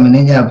ဆိုရမ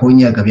င်းညဘုန်း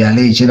ကြီးကကြပြ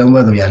လေးခြေလုံးဘ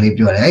က်ကကြပြလေး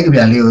ပြောတယ်အဲ့ကြပြ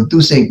လေးကို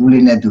သူ့စိတ်ကူး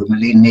လေးနဲ့သူမ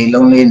လေးနေ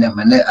လုံးလေးနဲ့မ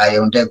နဲ့အာ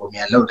ယုံတက်ကိုမြ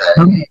န်လောက်တာတ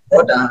ယ်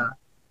ဟောတာ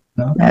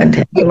နော်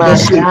ဒီမှာ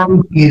စိတ်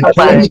ကူးပြီး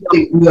စိ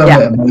တ်ကူးရ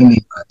မယ့်ဘုန်း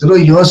ကြီးကသူ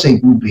တို့ရောစိတ်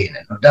ကူးပေးတ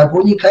ယ်နော်ဒါဘု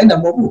န်းကြီးခိုင်းတာ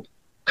မဟုတ်ဘူး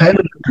ခိုင်း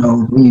လို့တော့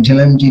ဘုန်းကြီးထင်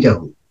လည်းမကြည့်တော့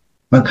ဘူး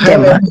မခိုင်း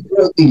ဘဲသူ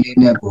တို့တိလေး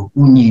နဲ့ကို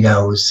ကူညီတာ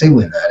ကိုစိတ်ဝ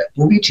င်စားတယ်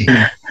ပို့ပြီးထင်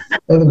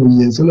အဲ့လို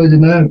ကြီးဆိုလို့ကျွ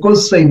န်တော်ကိုယ်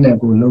စိတ်နဲ့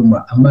ကိုလုံးမ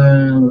အမှန်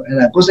လို့အဲ့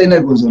ဒါကိုယ်စိတ်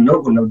နဲ့ကိုဆို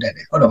လုံးကိုလုံးတတ်တ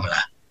ယ်ဟုတ်တော့မ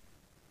လား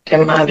တ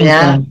င်ပါဗျာ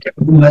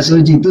ဒီမှာဆို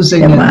ကြည့်သူစိ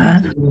တ်နဲ့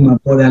ဒီမှာ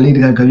ပေါ်တယ်လေးတ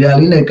ခါကြပြ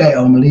လေးနဲ့ကြိုက်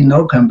အောင်မလေးနော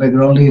က်ခံ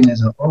background လေးနဲ့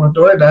ဆို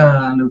တော်ရတာ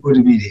လို့ကိုတ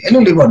ပည့်တွေအဲ့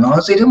လိုလေးပေါ့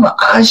နော်စိတ်ထဲမှာ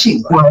အားရှိ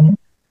သွား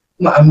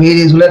မအမေ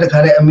တွေဆိုလည်းတခါ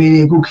တည်းအမေ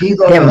တွေခုခီး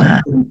သွားတယ်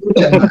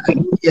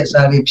ရဲ့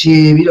စားလေးဖြေ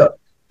ပြီးတော့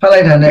ဖတ်လို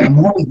က်တာနဲ့အ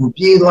မောကို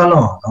ပြေးသွား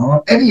တော့နော်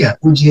အဲ့ဒီက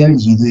UGM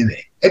ရည်သွေးပဲ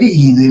အဲ့ဒီ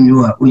ရည်သွေး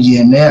မျိုးက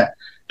UGM နဲ့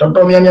တော်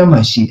တော်များများမှ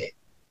ရှိတယ်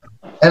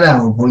အဲ့ဒါ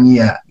ကိုဘုန်းကြီး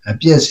က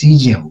ပြည့်စည်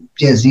ခြင်း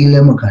ပြည့်စည်လ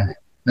ည်းမခံနဲ့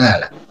နား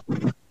လား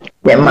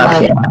တင်ပါ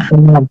ဗျာ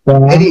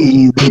အဲ့ဒီ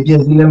ပြ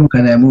ည့်စည်လည်းမခံ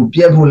နိုင်ဘူးပြ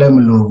ည့်ဖို့လည်းမ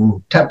လိုဘူး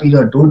ထပ်ပြီး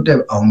တော့တိုးတ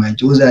က်အောင်မှ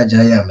စူးစမ်းကြ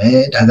ရမယ်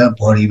ဒါက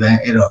body ဘို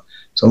င်းအဲ့တော့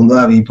ဆုံး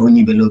သွားပြီဘုန်း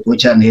ကြီးဘယ်လိုပို့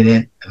ချနေတ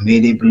ယ်အမေ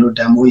တွေဘယ်လိုတ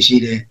န်ဖိုးရှိ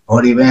တယ်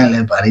body ဘိုင်းကလ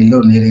ည်းဘာတွေလု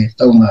ပ်နေတယ်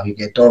သုံးပါပြီ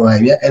ကဲတော့ပါ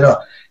ပြီအဲ့တော့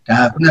ဒါ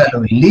ခုနက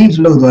လို leave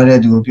လုပ်သွားတဲ့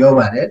သူကိုပြော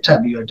ပါတယ်ထပ်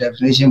ပြီးတော့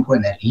definition ဖွ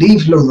င့်တယ်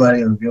leave လုပ်သွား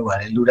တဲ့ကိုပြောပါ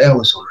တယ်လူတိုင်း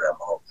ကိုဆိုလိုတာ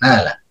မဟုတ်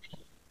နားလား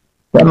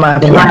တင်ပါ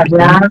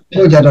ဗျာ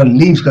တို့ကြတော့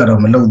leave ကတော့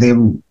မလုပ်သေး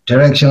ဘူး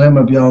direction လည်းမ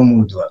ပြောင်း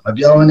ဘူးသူကမ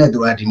ပြောင်းနဲ့သူ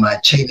ကဒီမှာ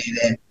ချိန်နေတ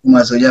ယ်ဥ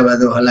မာဆိုကြပါ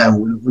စို့ဟလာ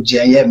ဦးကျ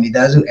န်ရဲ့မိ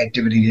သားစု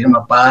activity တွေ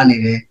မှာပါနေ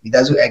တယ်မိ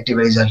သားစု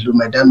activity ဆိုလှူ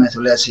မဲ့တတ်မဲ့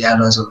ဆိုလဲဆရာ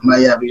တော်ဆိုအမှ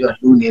တ်ရပြီးတော့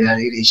လှူနေတာ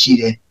လေးတွေရှိ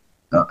တယ်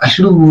နော်အ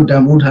လှူကိုတ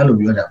န်ဖိုးထားလို့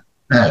ပြောတာ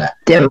ဟုတ်လား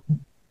တ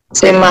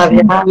င်ပါ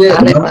ဗျာ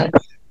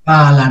ပါ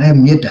လာတဲ့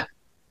မေတ္တာ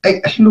အဲ့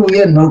အလှူ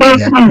ရဲ့နောက်က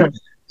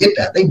မေတ္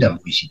တာတိတ်တံ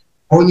မှုရှိ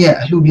ဘုန်းကြီး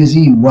အလှူပစ္စ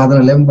ည်းဝါဒ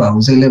လည်းမပါ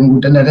ဘူးစိတ်လည်းမကူ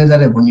တဏ္ဍတဲ့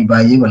စားတဲ့ဘုန်းကြီးပါ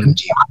ရေးပါလို့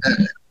ကြည့်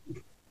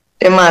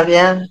တင်ပါ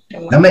ဗျာ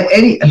ဒါပေမဲ့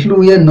အဲ့ဒီအလှူ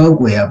ရဲ့နော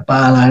က်ွယ်က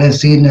ပါလာတဲ့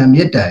စေနံ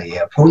မေတ္တာတွေ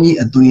ကဘုန်းကြီး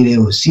အသွေးတွေ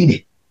ကိုစီးတ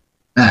ယ်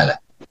ဟုတ်လား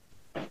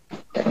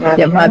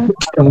တင်ပါ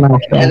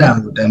အဲ့ဒါ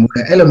ကိုတန်ဖိုးတ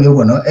ယ်အဲ့လိုမျိုး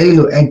ပေါ့နော်အဲ့ဒီ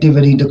လို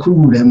activity တစ်ခု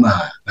ခုထဲမှာ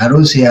ငါ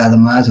တို့ဆရာသ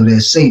မားဆို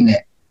တဲ့စိတ်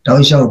နဲ့တော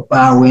က်လျှောက်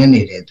ပါဝင်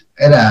နေတယ်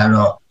အဲ့ဒါက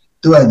တော့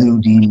သူ့အတူ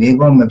ဒီမိ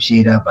ဘမဖြေ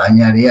တာဘာ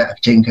ညာတွေကအ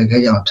ချိန်ခက်ခဲ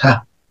ကြောင်ထား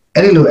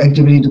အဲ့ဒီလို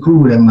activity တစ်ခု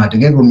ခုထဲမှာတ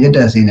ကယ်ကိုမေတ္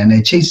တာစေနံ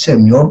နဲ့ချိတ်ဆက်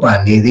မျောပါ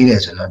နေသေးတ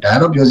ယ်ဆိုတော့ဒါ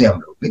တော့ပြောစရာမ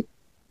လိုဘူးလေ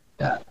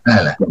ဒါဟု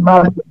တ်လား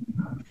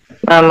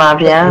မှန်ပါ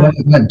ဗျာ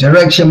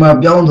direction မှာ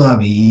ပြောင်းသွား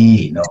ပြီ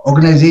เนาะ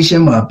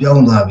organization မှာပြော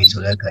င်းသွားပြီ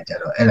ဆိုတဲ့အခါကျ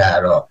တော့အဲ့ဒါက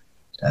တော့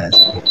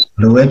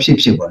လိုပဲဖြ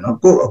စ်ပေါ့เนาะ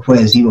ကိုယ့်အ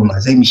ဖွဲ့အစည်းပေါ်မှာ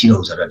စိတ်မရှိ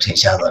တော့ဆိုတော့ထင်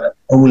ရှားသွားတာ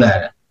ဟုတ်လား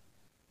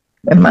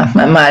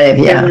မှန်ပါတယ်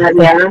ဗျာ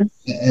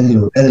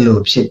အဲ့လို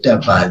ဖြစ်တတ်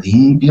ပါသ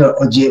ည်ပြီးတော့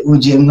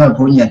OGM က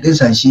ဘုန်းကြီးကသစ္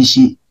စာ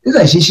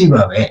ရှိ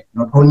ပါပဲเน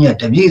าะဘုန်းကြီး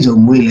ကတပြည့်စုံ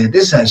မွေးလေသ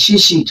စ္စာ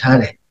ရှိထား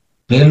တယ်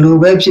ဘယ်လို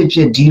ပဲဖြစ်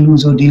ဒီလူ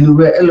ဆိုဒီလူ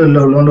ပဲအဲ့လို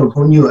လုံလို့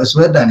ဘုန်းကြီးကိုအ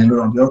စွဲတန်တယ်လို့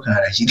တော့ပြောခါ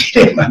ရရှိတ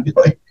ယ်မှ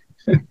ပြော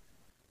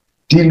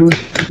ဒီလူ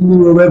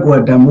ပဲကွာ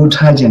တမိုး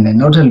ထားခြင်းနဲ့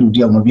နောက်ထပ်လူတ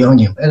ယောက်မပြောင်း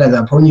ခြင်းအဲ့ဒါက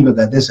ဘုန်းကြီးဘက်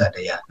ကသစ္စာတ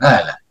ရားဟု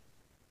တ်လား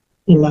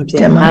ဒီမှာပြ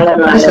န်မှန်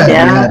ပါ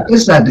ဗျာသ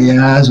စ္စာတ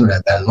ရားဆိုတာ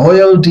က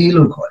loyalty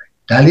လို့ခေါ်တယ်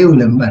ဒါလေးကို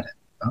လည်းမှတ်တယ်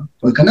နော်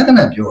ဟိုခဏ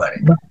ပြောရတ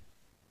ယ်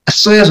အ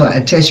စွဲဆိုတာ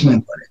attachment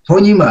ခေါ်တယ်ဘု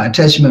န်းကြီးမှာ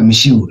attachment မ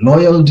ရှိဘူး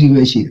loyalty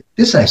ပဲရှိတယ်သ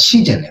စ္စာရှိ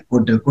ကြတယ်ကို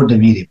တ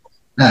ပည့်တွေပေါ့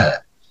ဟုတ်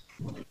လား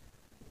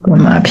မှ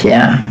န်ပါ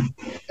ဗျာ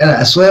အဲ့ဒါ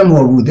အစွဲမ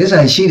ဟုတ်ဘူးသစ္စာ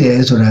ရှိတယ်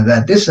ဆိုတာက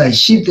သစ္စာ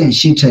ရှိတဲ့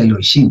ရှိတယ်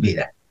လို့ရှိပေး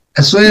တာ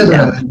အစွဲဆို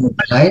တာက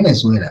ဘလိုင်းနဲ့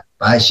စွဲတာ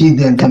ဘာရှိ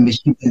တဲ့မ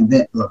ရှိတဲ့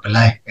သူကဘ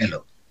လိုင်းအဲ့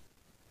လိုဟု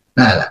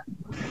တ်လား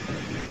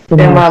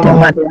တင်ပါဗျာ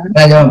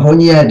အဲကြောင့်ဘုန်း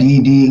ကြီးကဒီ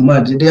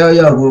ဥတရား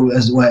ရောက်ကို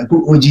အခု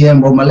OGM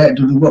ပေါ်မှာလည်းအ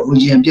တူတူပေါ့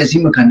OGM ပြည့်စ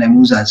ည်မခံနိုင်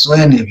ဘူးဆိုတာစွဲ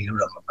နေပြီလို့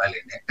တော့မပတ်လိ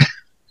မ့်နဲ့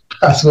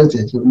။ဒါစွဲချ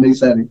င်သူအိဋ္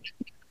ဌာတွေ။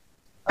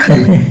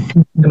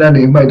ခဏ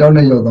နေမိုက်တော့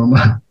နဲ့ရောက်တော့မှ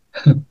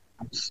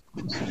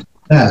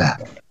ဟာလား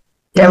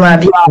တင်ပါ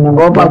ဗျာ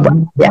ဘောပါ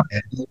ဗျာ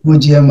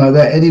OGM မှာက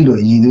အဲ့ဒီလို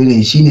အည်သွေးတွေ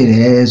ရှိနေတ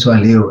ယ်ဆိုတာ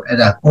လေးကိုအဲ့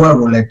ဒါကိုယ့်အ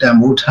ကိုလည်းတန်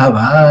ဖိုးထား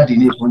ပါဒီ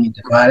နေ့ဘုန်းကြီးတ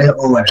ပါးလေး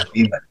ဩဝါဒ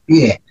ပေးပါ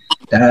ပြီးရင်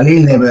ဒါ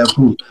လေးလည်းပဲအ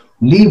ခု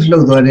leave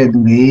လို့သွားတဲ့သူ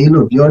တွေ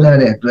လို့ပြောထား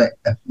တဲ့အတွက်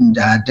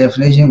ဒါ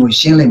definition ကို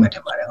ရှင်းလိုက်မှထ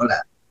င်ပါတယ်ဟုတ်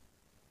လား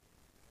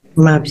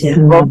မှန်ဗျာ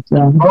ဟု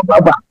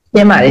တ်ပါရှ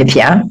င်းပါလေ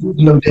ဗျာ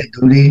လုပ်တဲ့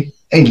သူတွေ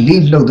အဲ့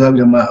leave လုပ်သွား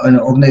ပြီးတော့မှ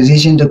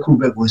organization တစ်ခု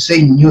ဘက်ကိုစိ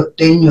တ်ညွတ်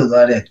တိမ်ညွတ်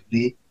သွားတဲ့သူ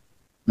တွေ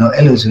နော်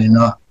အဲ့လိုဆိုရင်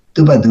တော့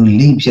သူ့ဘက်သူ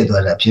leave ဖြစ်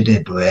သွားတာဖြစ်တဲ့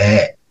အတွ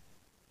က်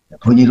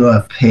ဘုန်းကြီးတို့က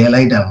ဖယ်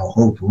လိုက်တာမ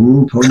ဟုတ်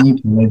ဘူးဘုန်းကြီး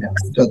ဖယ်လိုက်တာမ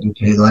ဟုတ်တော့သူဖ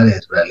ယ်သွားတယ်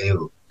ဆိုတာလေး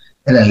ကို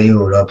အဲ့ဒါလေး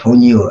ကိုတော့ဘုန်း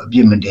ကြီးကိုအပြ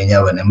စ်မတင်ကြ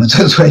ပါနဲ့မ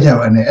ဆွဆွဲကြ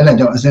ပါနဲ့အဲ့ဒါ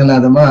ကြောင့်အစင်လာ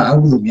သမားအ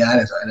ကုသို့များ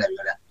တယ်ဆိုတာအဲ့ဒါ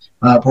ပြောတာ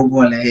ဘုန်းက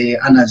လည်း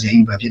အနာဇေယီ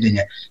ပဲဖြစ်တယ်ည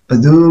ဘယ်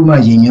သူမှ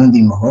ယဉ်ညွန်းသ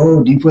ည်မဟုတ်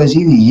ဒီဖွဲ့စ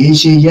ည်းပြီးရေ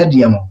ရှည်ရက်တ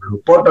ည်ရမှာမ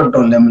လို့ပေါ်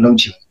တော်လည်းမလုပ်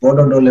ချင်ပေါ်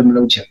တော်လည်းမ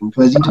လုပ်ချင်ဘူး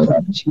ဖွဲ့စည်းတစ်ခု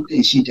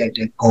ရှိတဲ့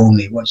ဂုံ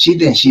တွေပေါ့ရှိ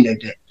တဲ့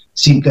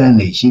စီကံ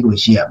တွေရှိကို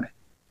ရှိရမယ်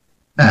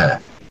အဲ့ဒါ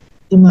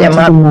ကျမ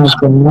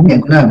ခု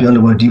နပြော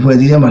လို့ဒီဖွဲ့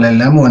စည်းထဲမှာလည်း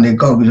လမ်းပေါ်နေ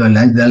ကောက်ပြီးတော့လ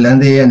မ်း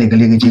သေးရနေက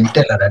လေးကချင်းတ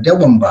က်လာတာတောက်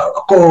မှမပါဘူး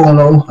အကုန်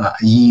လုံးဟာ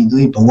အည်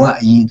သွေးဘဝ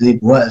အည်သွေး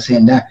ဘဝအစ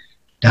င်တန်း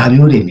ဒါ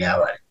မျိုးတွေများ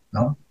ပါတယ်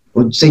နော်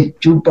ဟိုစိတ်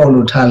ကျူးပေါက်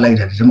လို့ထားလိုက်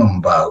တာဒီမှမ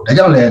ပါဘူးဒါ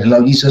ကြောင့်လည်းဒီလော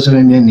က်ကြီးဆွဆွ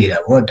မြဲမြဲနေတာ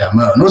ဘောဓမ္မ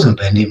အလို့ဆို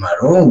ပဲနေမှာ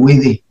တော့ဝေး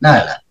သေး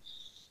နားလား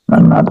မှ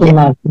န်ပါ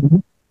ဗျာ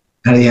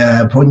အဲ့ဒီ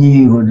ဘုန်း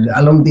ကြီးဟို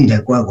အလုံးသိတ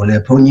ယ်ကွာကိုလ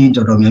ည်းဘုန်းကြီး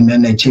တော်တော်များ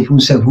များနဲ့ချိတ်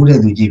ဖူးဆက်ဖူးတဲ့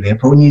သူကြီးပဲ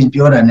ဘုန်းကြီး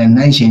ပြောတာနဲ့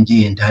နိုင်ရှင်ကြ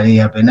ည့်ရင်ဒါတွေ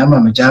ကဘယ်နှမှ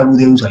မကြားဘူး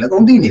သေးဘူးဆိုတော့လည်းကု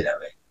န်သိနေတာ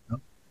ပဲ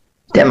နော်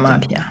ကျမ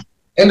ဗျာ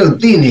အဲ့လို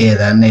သိနေ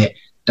တာနဲ့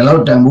ဒီလော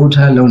က်တန်ဖိုး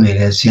ထားလုံးနေ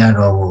တဲ့ဆရာ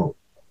တော်ကို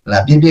လာ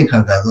ပြစ်ခါ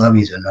သွား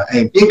ပြီဆိုတော့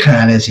အဲ့ပြစ်ခံ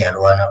ရတဲ့ဆရာ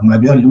တော်ကတော့မ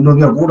ပြောလူလို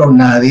ပြောကိုတော့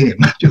နာသေးတယ်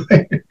မပြော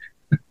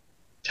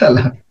ချက်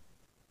လား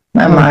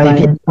မှန်ပါဗျာ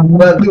သူ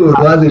ကသူ့ကို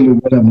သွားစီလို့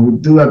ပြောတယ်မဟုတ်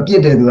သူကပြ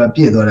စ်တယ်သူက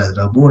ပြစ်သွားတာဆို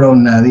တော့ပိုးတော့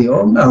နာသေးဩ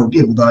ငါ့ကိုပြ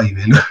စ်သွားပြီ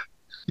ပဲလို့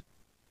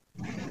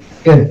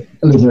ကဲ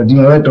အဲ့လိုဆိုတော့ဒီ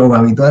မှာပဲတော်ပါ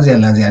ပြီသွားစရာ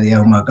လာစရာတွေ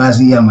ဟိုမှာကား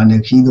စီးရမှ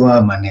နဲ့ခီး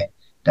သွားမှနဲ့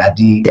ဒါ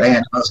ဒီအဲ့ရ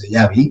တော့ဆိုရ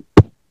ပြီ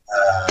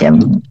ကျမ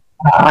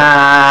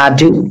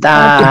ဒုတာ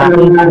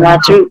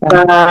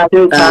ဒု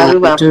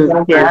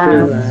ပါဗျာ